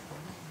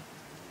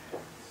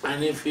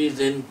 And if he is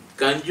in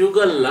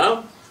conjugal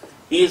love,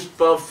 he is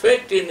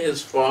perfect in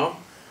his form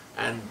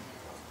and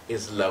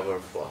his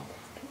lover form.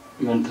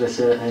 Mentre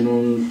se è in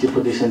un tipo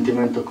di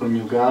sentimento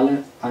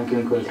coniugale, anche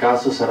in quel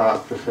caso sarà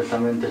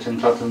perfettamente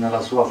centrato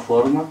nella sua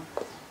forma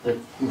e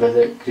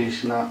vede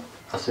Krishna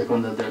a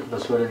seconda della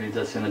sua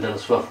realizzazione, della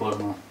sua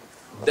forma.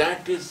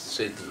 That is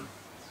Siddhi.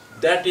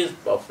 That is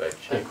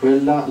perfection. È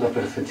quella la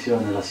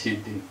perfezione, la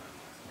Siddhi.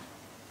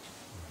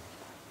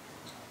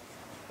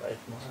 Right,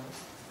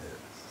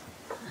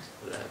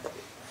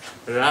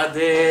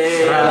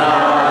 Radhe. Radhe.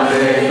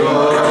 Radhe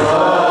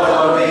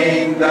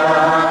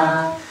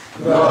Govinda.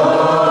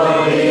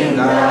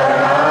 Govinda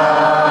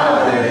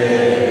Radhe.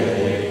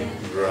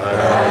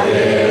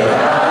 Radhe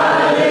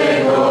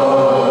Radhe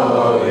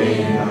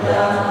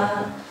Govinda.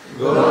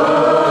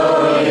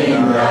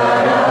 Govinda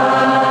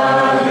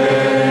Radhe.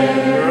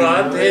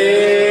 Radhe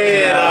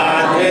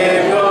Radhe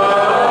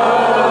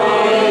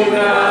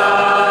Govinda.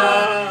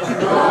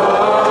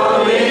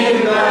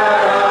 Govinda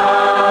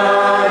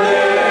Radhe.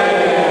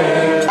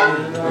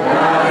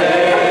 Radhe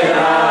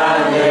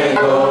Radhe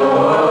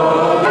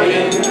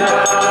Govinda.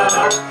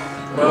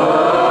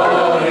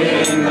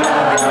 Govinda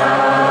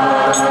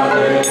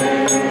Radhe.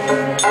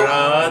 Radhe Radhe Govinda. Govinda Radhe.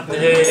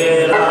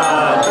 Radhe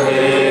Radhe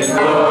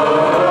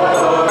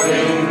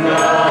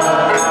Govinda.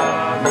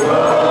 Govinda Radhe. Radhe Radhe Govinda.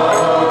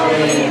 Govinda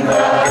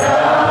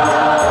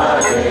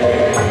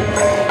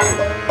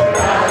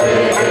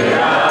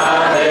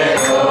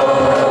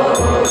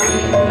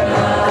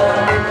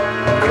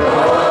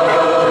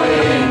Radhe. Radhe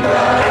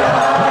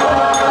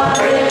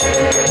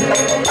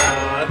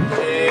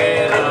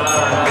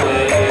Radhe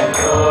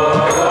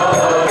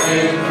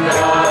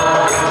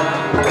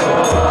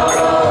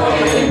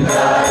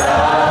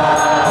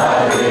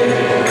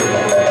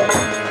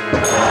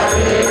Govinda.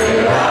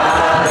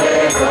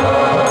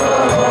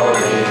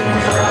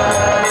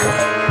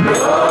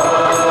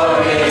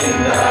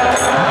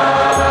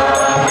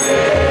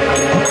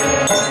 Govinda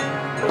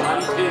Radhe.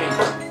 One thing,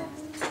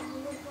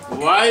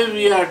 why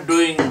we are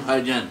doing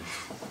bhajan,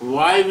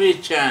 why we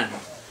chant,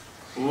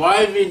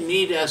 why we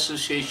need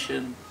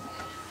association,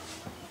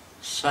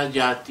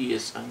 sajatiya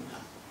sangha.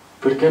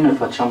 Perché noi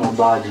facciamo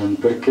bhajan?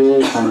 Perché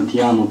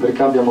cantiamo?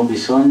 Perché abbiamo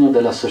bisogno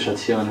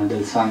dell'associazione,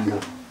 del sangha,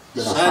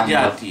 della sangha.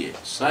 Sajatiya,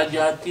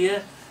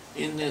 sajatiya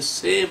in the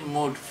same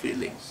mood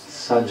feelings.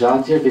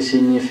 Sajatya che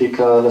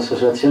significa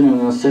l'associazione in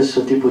uno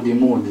stesso tipo di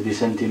mood, di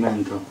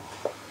sentimento.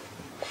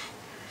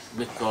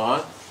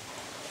 Because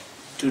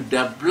to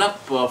develop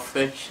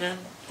perfection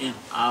in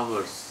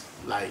our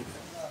life,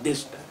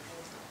 this time.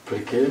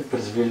 Perché per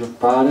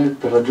sviluppare,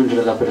 per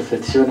raggiungere la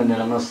perfezione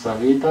nella nostra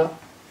vita,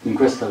 in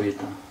questa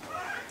vita.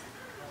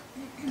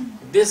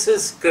 This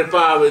is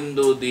Kripa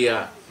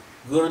Vindudiya.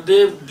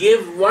 Gurudev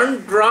give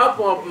one drop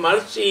of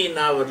mercy in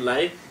our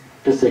life.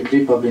 Questo è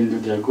Kripa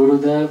Binduja.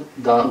 Gurudev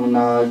dà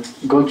una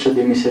goccia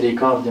di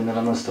misericordia nella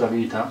nostra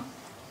vita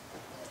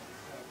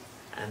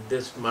And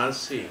this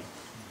mercy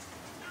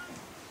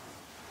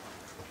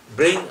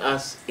bring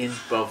us in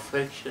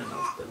perfection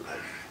of the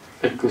life.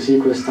 e così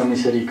questa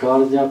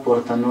misericordia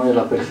porta a noi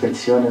la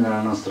perfezione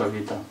nella nostra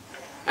vita.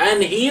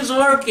 And he is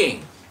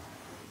working.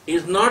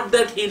 It's not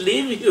that he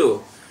leaves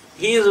you.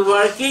 He is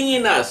working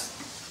in us.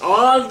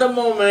 All the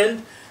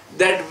moment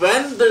that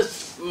when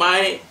this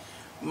my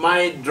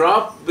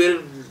drop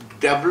will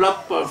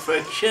develop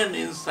perfection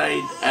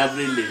inside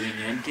every living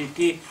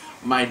entity,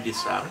 my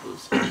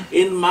disciples.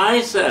 In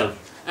myself,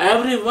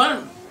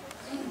 everyone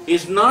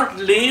is not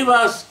leave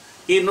us.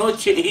 He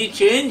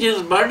changed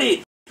his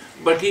body,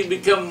 but he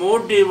become more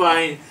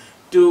divine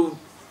to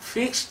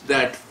fix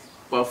that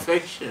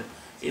perfection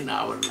in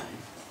our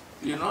life.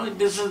 You know,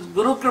 this is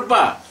Guru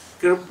Kripa.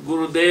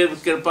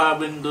 Gurudev Kripa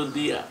Bindu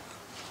Diya.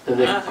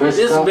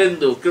 This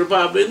Bindu,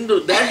 Kripa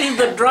Bindu, that is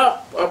the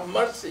drop of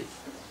mercy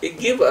He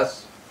give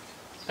us.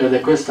 Ed è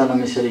questa la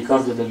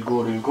misericordia del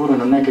Guru. Il Guru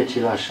non è che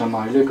ci lascia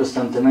mai, lui è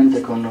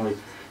costantemente con noi.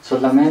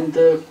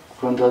 Solamente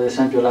quando ad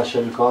esempio lascia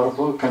il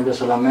corpo, cambia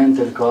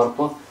solamente il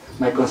corpo,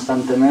 ma è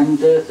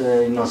costantemente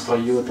il nostro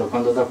aiuto.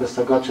 Quando dà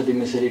questa goccia di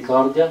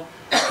misericordia,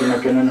 fino a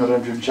che noi non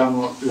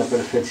raggiungiamo la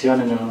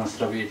perfezione nella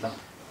nostra vita.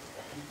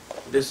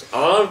 This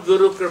all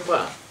Guru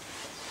Kripa.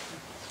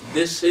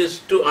 This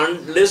is to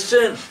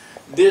listen.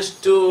 This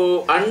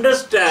to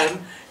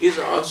understand is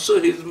also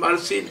His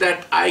mercy,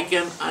 that I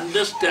can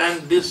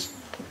understand this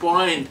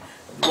point.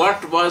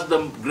 What was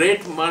the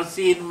great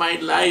mercy in my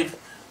life?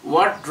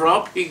 What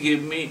drop He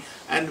gave me,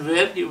 and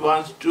where He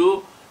wants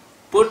to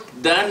put,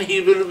 then He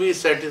will be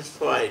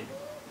satisfied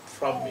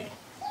from me.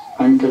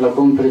 Anche la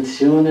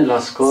comprensione,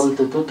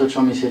 l'ascolto e tutto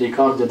ciò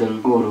misericordia del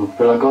Guru.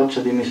 Per la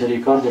goccia di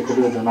misericordia che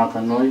Lui ha donato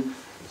a noi,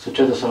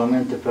 succede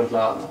solamente per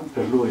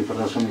Lui, per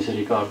la sua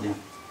misericordia.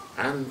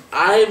 And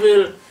I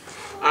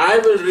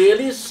will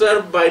really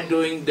serve by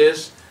doing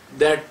this,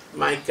 that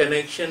my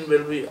connection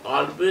will be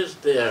always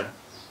there.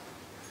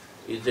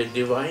 It's a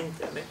divine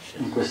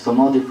connection. In questo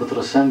modo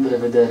potrò sempre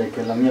vedere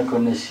che la mia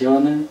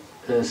connessione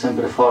è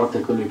sempre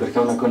forte con Lui, perché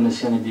è una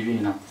connessione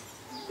divina.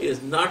 It's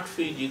not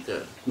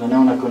physical. Non è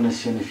una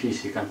connessione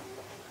fisica.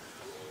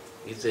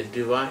 It's a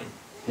divine.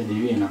 È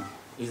divina.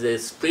 It's a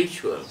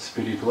spiritual.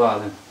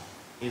 Spirituale.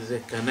 It's a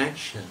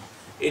connection.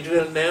 It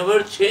will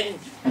never change.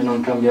 E non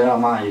cambierà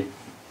mai.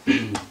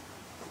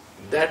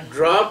 That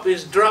drop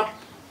is drop.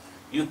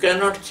 You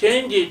cannot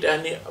change it,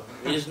 and there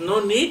is no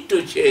need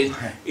to change.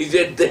 Is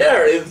it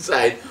there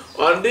inside?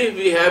 Only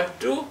we have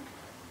to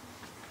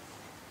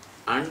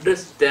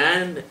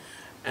understand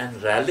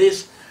and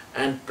relish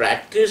and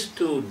practice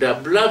to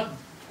develop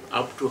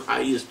up to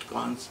highest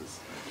consciousness.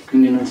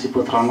 Quindi non si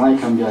potrà mai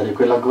cambiare.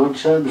 Quella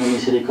goccia della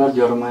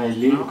misericordia ormai è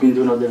lì, quindi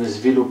uno deve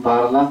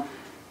svilupparla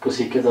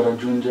così che da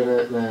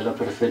raggiungere la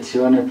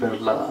perfezione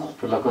per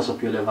la cosa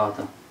più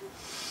elevata.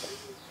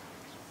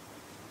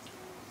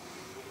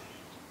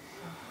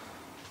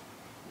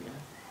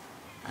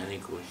 Any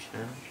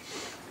question?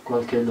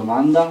 Qualche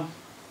domanda?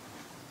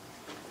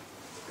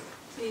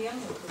 Sì,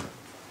 io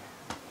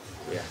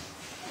Yeah.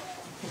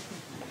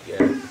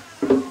 Yeah.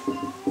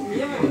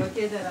 volevo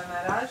chiedere a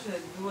Maharaj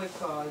due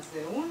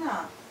cose.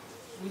 Una,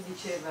 lui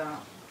diceva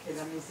che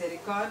la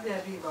misericordia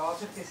arriva o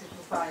perché se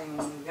tu fai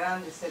un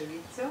grande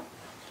servizio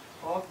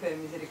o per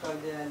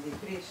misericordia di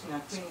Krishna,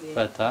 quindi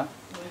Aspetta.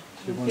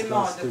 in che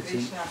modo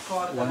Krishna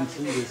accorda la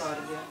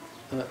misericordia?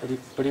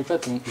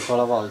 Ripeto un po'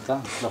 alla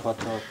volta, la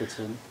faccio a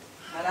pezzetti.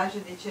 Maharaj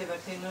diceva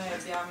che noi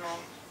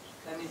abbiamo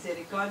la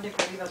misericordia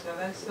che arriva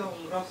attraverso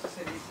un grosso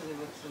servizio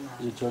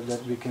devozionale. You told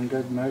that we can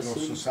get mercy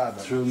Grosso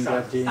sadhana. through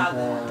getting,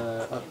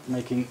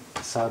 making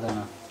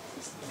sadhana.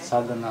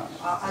 Sadhana.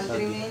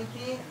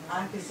 Altrimenti,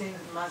 anche se,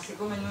 ma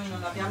siccome noi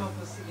non abbiamo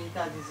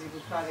possibilità di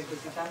sviluppare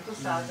così tanto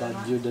sadhana,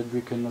 But due that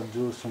we cannot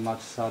do so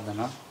much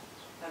sadhana,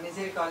 la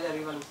misericordia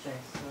arriva lo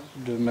stesso.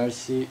 the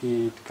mercy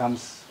it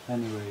comes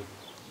anyway.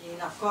 In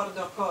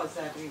accordo a cosa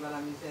arriva la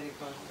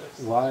misericordia?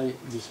 Why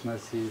this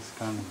mercy is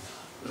coming?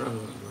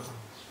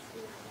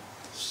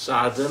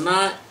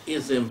 Sadhana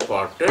is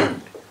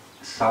important,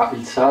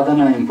 Il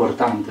sadhana è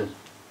importante,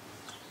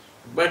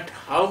 but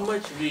how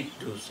much we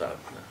do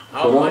sadhana?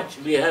 How Però- much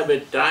we have a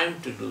time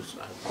to do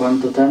sadhana?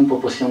 quanto tempo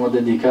possiamo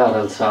dedicare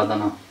al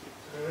sadhana?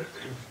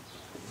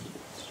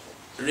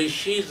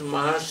 Rishis,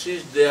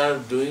 Maharshis, they are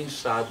doing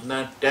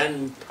sadhana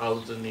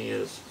 10,000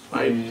 years,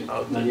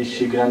 5,000 Gli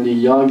years. grandi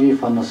yogi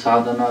fanno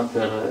sadhana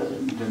per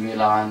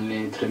 2000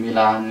 anni,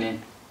 3000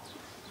 anni,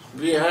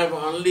 We have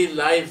only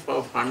life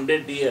of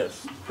 100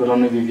 years, però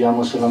noi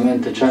viviamo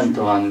solamente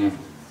 100 anni.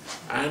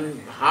 and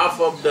half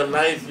of the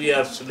life we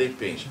are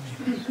sleeping.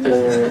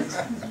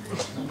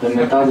 Per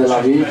metà della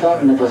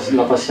vita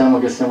la passiamo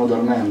che stiamo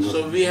dormendo.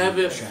 So we have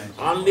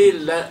only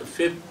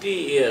 50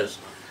 years,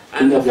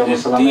 Quindi and abbiamo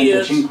 50 solamente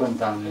years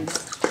 50 anni.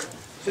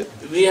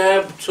 we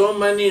have so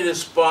many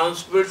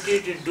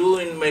responsibility to do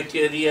in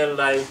material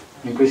life.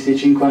 In questi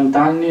 50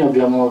 anni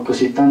abbiamo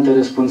così tante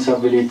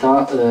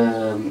responsabilità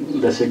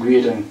da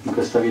seguire in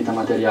questa vita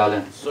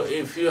materiale. So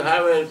if you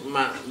have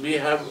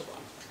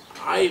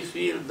I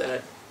feel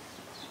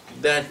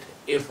that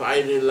if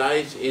I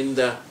realize in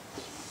the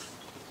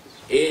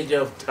age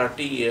of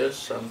 30 years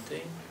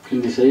something,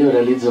 Quindi se io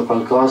realizzo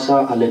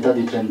qualcosa all'età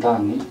di 30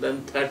 anni,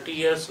 then 30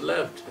 years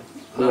left.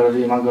 allora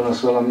rimangono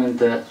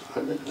solamente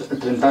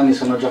 30 anni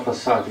sono già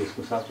passati,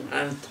 scusate.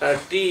 And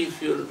 30,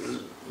 if you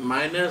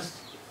minus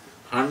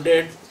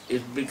 100,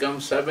 it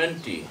becomes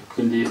 70.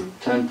 Quindi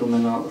 100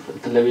 meno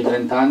levi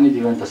 30 anni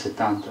diventa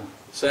 70.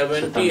 70,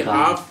 70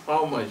 anni. half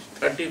how much?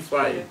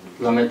 35.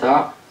 La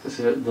metà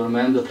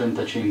dormendo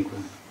 35.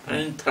 And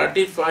in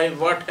 35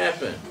 what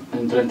happened?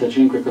 In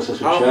 35 cosa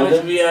How much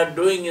succede? we are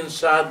doing in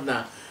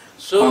sadhana.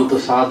 Quanto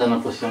So sadhana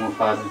possiamo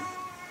fare?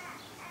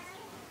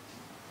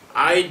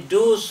 I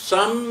do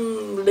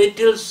some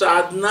little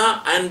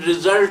sadhana and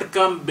result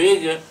come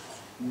big.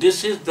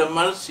 This is the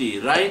mercy,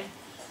 right?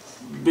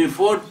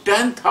 Before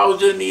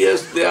 10,000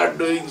 years they are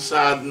doing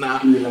sadhana.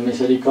 Quindi la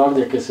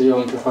misericordia è che se io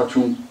anche faccio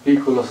un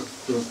piccolo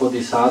po'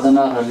 di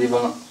sadhana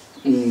arriva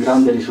un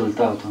grande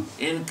risultato.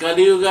 In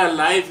Kali Yuga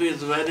life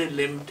is very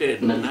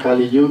limited. Nel No?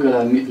 Kali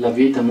Yuga la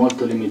vita è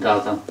molto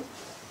limitata.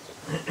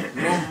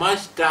 No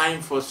much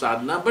time for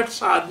sadhana, but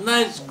sadhana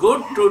is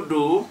good to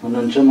do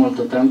Non c'è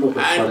molto tempo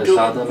per and fare to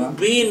sadhana,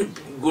 be in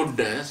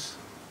goodness.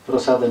 però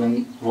sadhana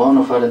è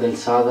buono fare del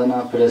sadhana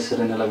per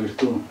essere nella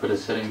virtù, per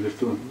essere in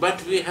virtù.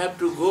 But we have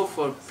to go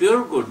for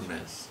pure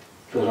goodness.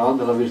 Però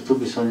dalla virtù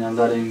bisogna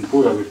andare in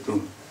pura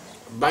virtù.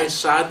 By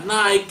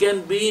sadhana I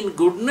can be in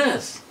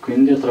goodness.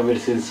 Quindi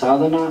attraverso il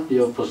sadhana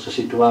io posso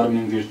situarmi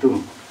in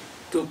virtù.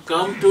 To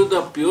come to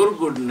the pure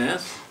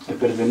goodness, E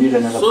per venire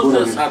nella pura Suddha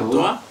virtù,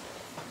 Sattva,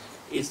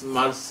 is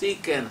mercy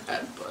can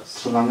help us.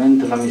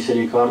 solamente la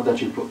misericordia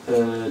ci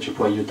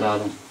può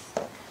aiutare.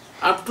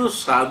 Up to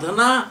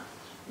sadhana,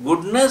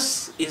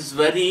 goodness is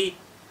very,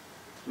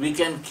 we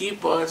can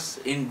keep us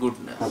in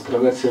goodness.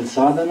 Attraverso il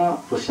sadhana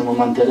possiamo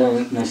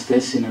mantenere noi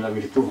stessi nella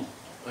virtù.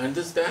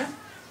 Understand?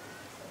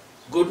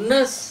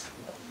 Goodness,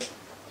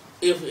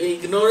 if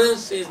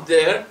ignorance is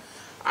there,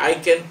 I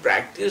can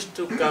practice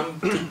to come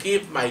to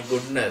keep my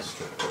goodness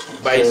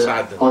by Se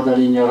sadhana. ho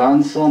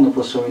dall'ignoranza ne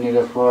posso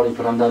venire fuori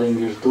per andare in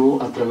virtù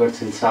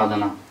attraverso il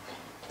sadhana.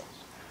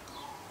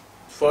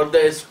 For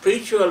the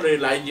spiritual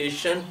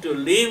realization, to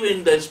live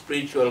in the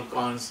spiritual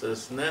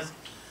consciousness,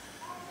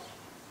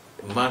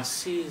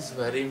 mercy is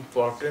very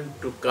important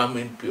to come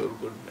in pure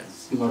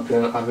goodness. Ma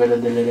per avere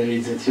delle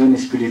realizzazioni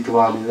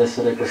spirituali, ed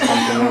essere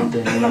costantemente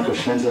in una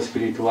coscienza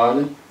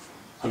spirituale,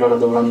 allora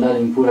dovrò andare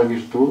in pura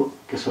virtù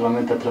che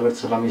solamente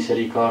attraverso la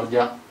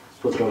misericordia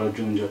potrò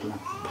raggiungerla.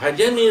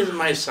 Bhajan is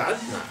my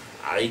sadhana.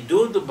 I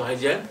do the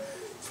bhajan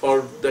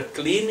for the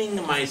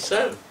cleaning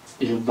myself.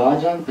 Il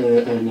bhajan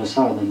è il mio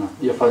sadhana,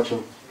 io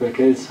faccio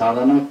perché il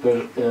sadhana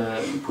per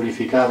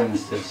purificare me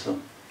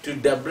stesso, To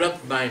develop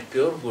my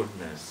pure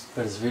goodness.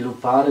 per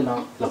sviluppare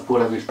la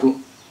pura virtù.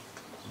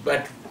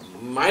 But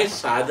my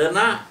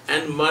sadhana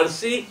and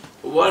mercy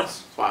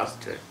works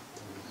faster.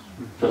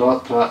 Però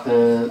tra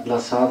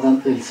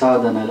il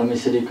sadhana e la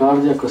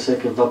misericordia cos'è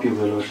che va più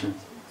veloce?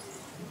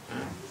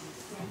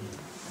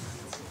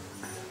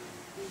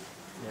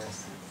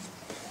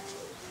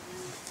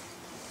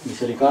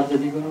 Misericordia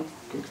dicono?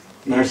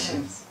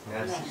 Mercy.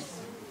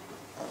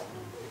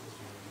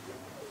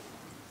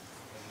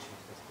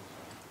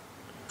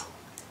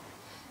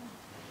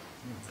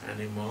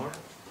 Any more?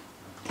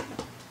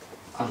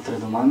 Altre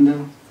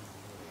domande?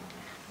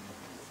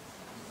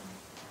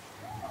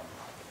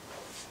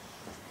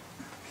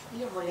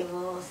 Io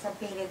volevo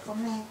sapere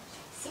come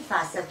si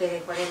fa a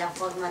sapere qual è la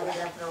forma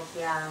della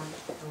propria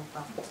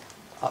rupa.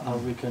 How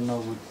we can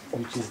know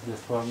which is the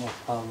form of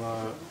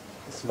our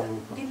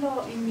swarupa.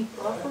 Dillo in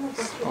microfono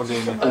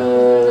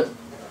perché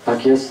Ha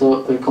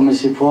chiesto come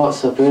si può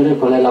sapere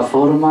qual è la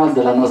forma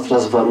della nostra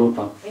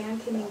svarupa. è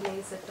anche in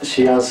inglese.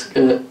 She asked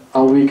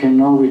how we can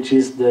know which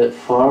is the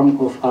form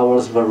of our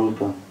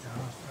svarupa.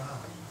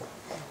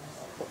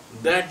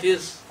 That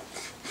is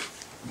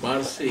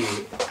mercy,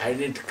 and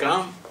it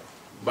comes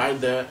by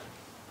the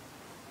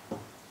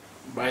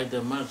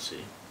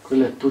mercy.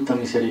 Quella è tutta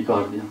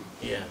misericordia.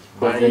 Yes,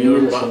 Può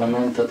avvenire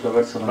solamente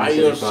attraverso la by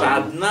your misericordia.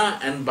 sadhana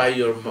and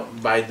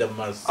by the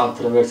mercy.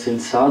 Attraverso il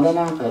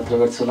sadhana e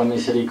attraverso la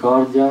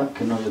misericordia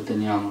che noi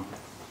otteniamo.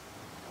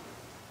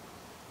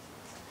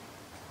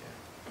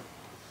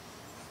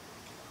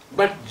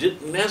 But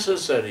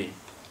necessary.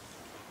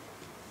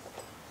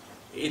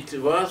 It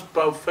was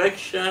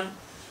perfection.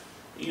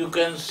 You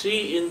can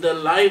see in the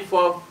life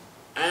of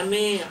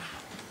any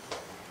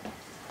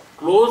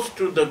close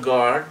to the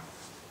God,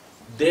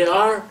 they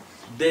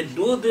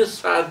do this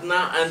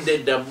sadhana and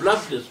they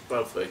develop this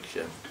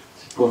perfection.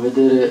 Si può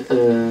vedere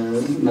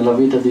nella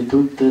vita di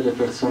tutte le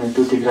persone,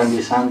 tutti i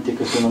grandi santi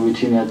che sono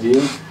vicini a Dio,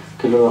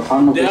 che loro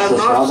fanno They are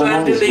questa not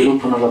sadhana e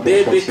sviluppano la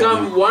suddenly, they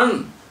become perfezione.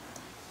 one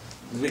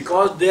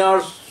because they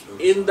are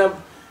in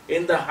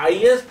the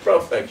highest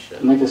perfection.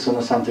 Non è che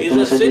sono santi, è Is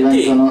come a se city.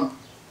 diventano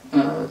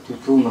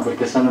tutt'uno,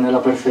 perché stanno nella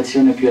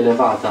perfezione più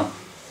elevata.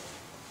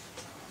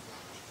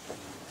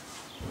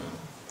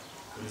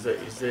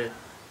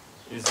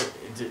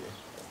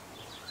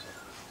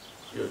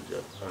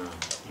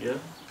 Yeah.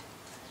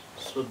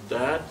 So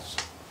that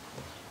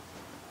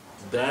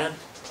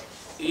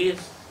is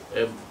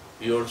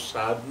your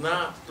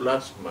sadhana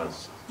plus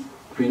mercy.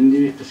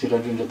 Quindi si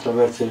raggiunge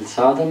attraverso il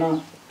sadhana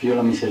più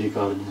la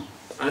misericordia.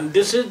 And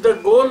this is the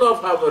goal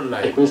of our E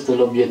life. questo è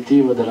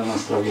l'obiettivo della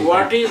nostra vita.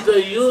 What is the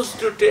use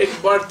to take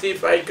birth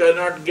if I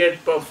cannot get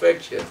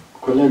perfection?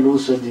 Qual è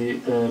l'uso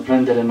di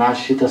prendere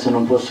nascita se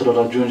non possono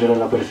raggiungere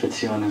la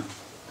perfezione?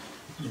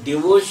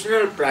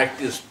 Devotional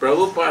practice,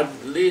 Prabhupada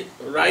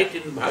write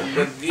in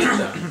Bhagavad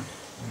Gita,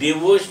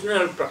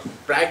 devotional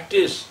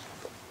practice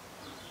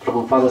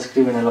Prabhupada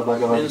scrive nella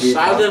Bhagavad in Gita,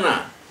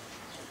 sadhana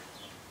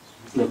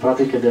le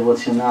pratiche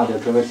devozionali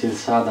attraverso il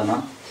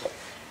sadhana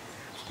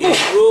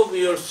improve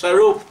your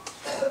sarup,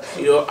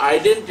 your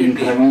identity,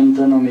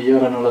 incrementano,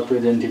 migliorano la tua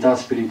identità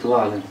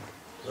spirituale.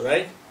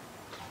 right?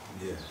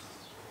 Yes.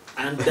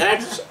 And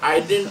that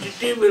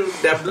identity will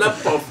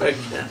develop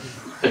perfection.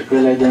 E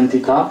quella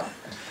identità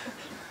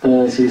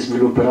si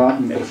svilupperà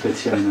in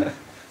perfezione.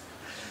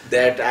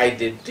 That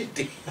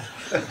identity.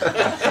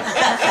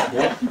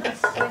 Yeah?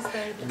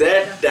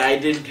 That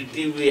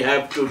identity we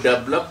have to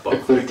develop E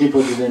quel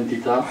tipo di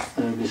identità,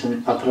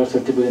 attraverso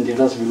quel tipo di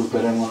identità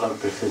svilupperemo la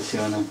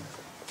perfezione.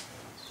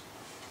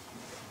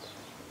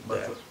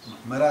 But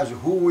Maharaj,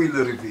 who will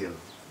reveal?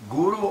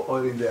 Guru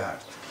or in the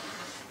heart?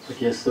 Ho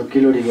chiesto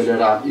chi lo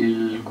rivelerà,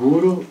 il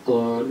guru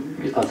o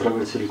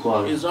attraverso il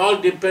cuore? It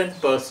all depends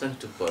person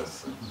to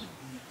person.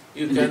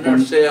 You cannot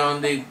say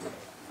only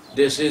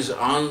this is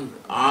on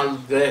all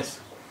dress.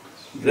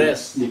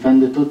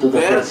 Dipende tutto da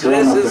Where persona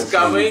a dress is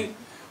persona. coming,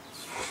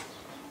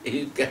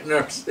 you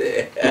cannot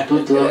say.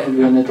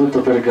 Viene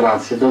tutto per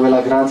grazia. Dove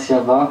la grazia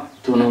va,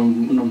 tu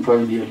non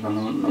puoi dirlo,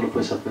 non lo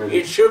puoi sapere.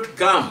 It should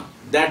come.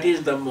 That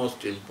is the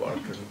most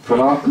important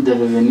Però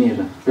deve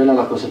venire, quella è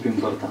la cosa più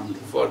importante,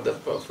 for the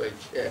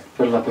perfection.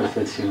 per la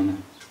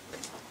perfezione.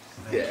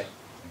 Yeah.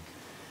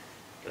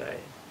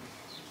 Right.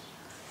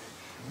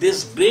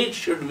 This greed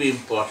should be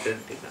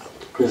important in our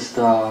life.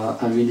 Questa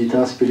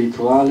avidità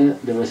spirituale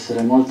deve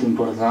essere molto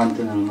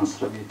importante nella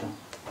nostra vita.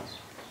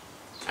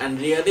 And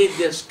really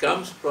this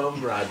comes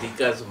from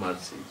Radhika's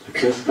mercy. E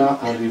questa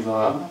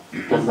arriva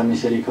per la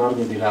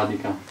misericordia di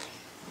Radhika.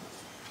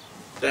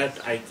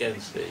 That I can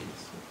say.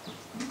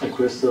 E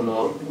questo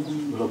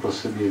lo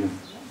posso dire.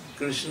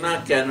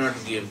 Krishna cannot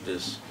give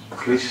this.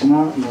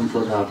 Krishna non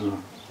può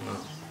darlo. No.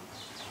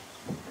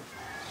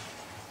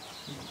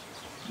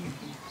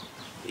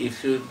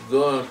 If you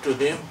go to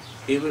him,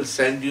 he will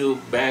send you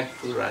back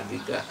to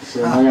Radhika. Se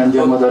noi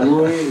andiamo da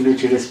lui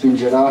ci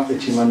respingerà e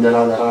ci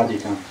manderà da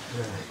Radhika.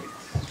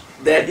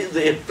 That is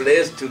the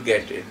place to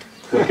get it.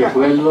 Perché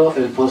quello è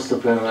il posto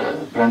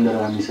per prendere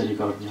la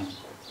misericordia.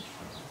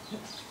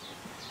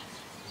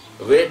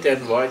 Wait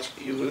and watch,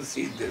 you will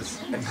see this.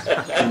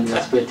 Quindi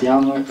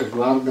aspettiamo e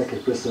guarda che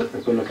questo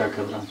è quello che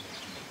accadrà.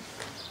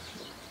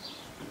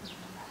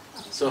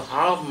 So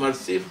how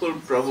merciful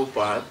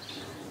Prabhupada,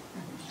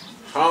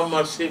 how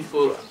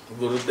merciful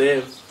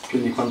Gurudev.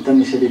 Quindi quanto è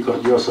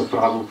misericordioso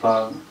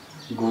Prabhupada,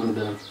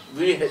 Gurudev.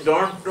 We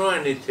don't know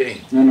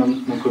anything.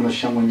 Noi non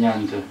conosciamo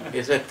niente.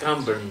 He said,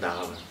 come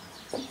Vrindavan.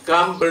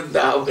 Come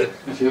Vrindavan.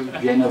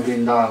 Vieni a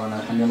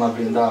Vrindavana, andiamo a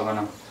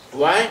Vrindavana.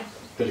 Why?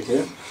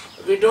 Perché?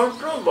 We don't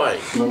know why.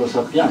 Non lo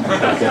sappiamo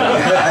perché.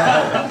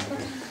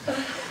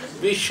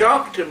 We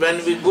shocked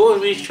when we go,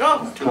 we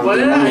shocked. Quando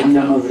Why noi I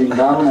andiamo a come?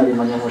 Vrindavana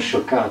rimaniamo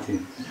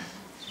scioccati.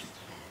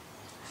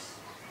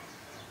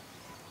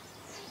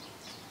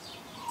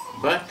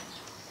 But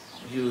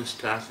you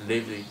start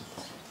living,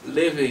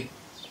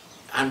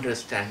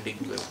 understanding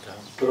will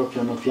come. Però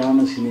piano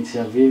piano si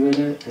inizia a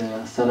vivere e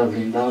a stare a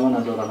Vrindavana,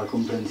 allora la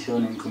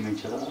comprensione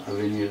incomincerà a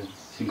venire,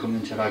 si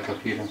incomincerà a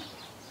capire.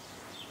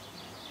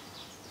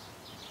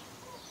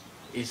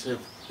 Is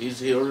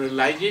your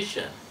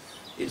realization.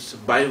 It's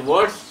by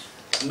words,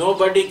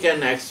 nobody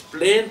can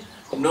explain,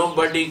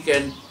 nobody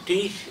can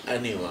teach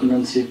anyone.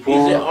 Non si It's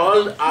può,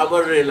 all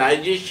our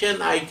realization,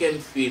 I can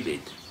feel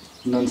it.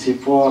 non si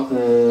può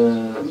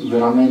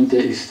veramente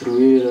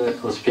istruire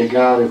o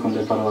spiegare con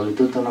le parole,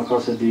 tutta una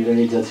cosa di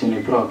realizzazione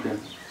propria.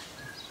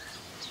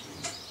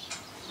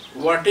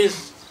 What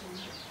is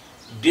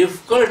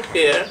difficult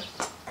here,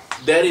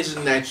 there is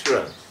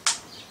natural.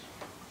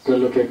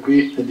 Quello che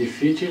qui è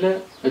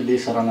difficile e lì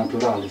sarà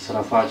naturale,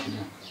 sarà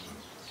facile.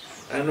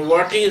 And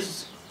what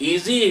is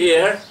easy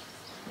here,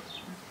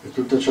 E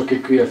tutto ciò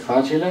che qui è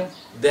facile,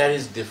 there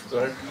is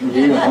difficult.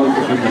 lì è molto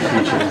più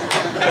difficile.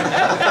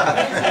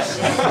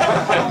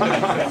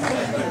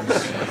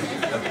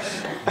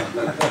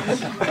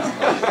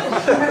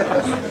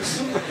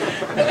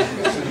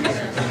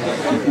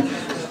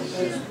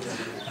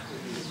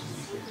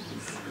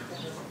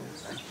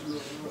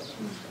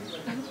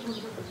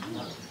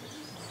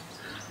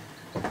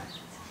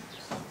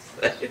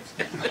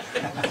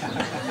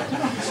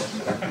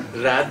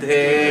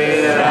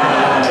 Radhe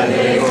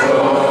Radhe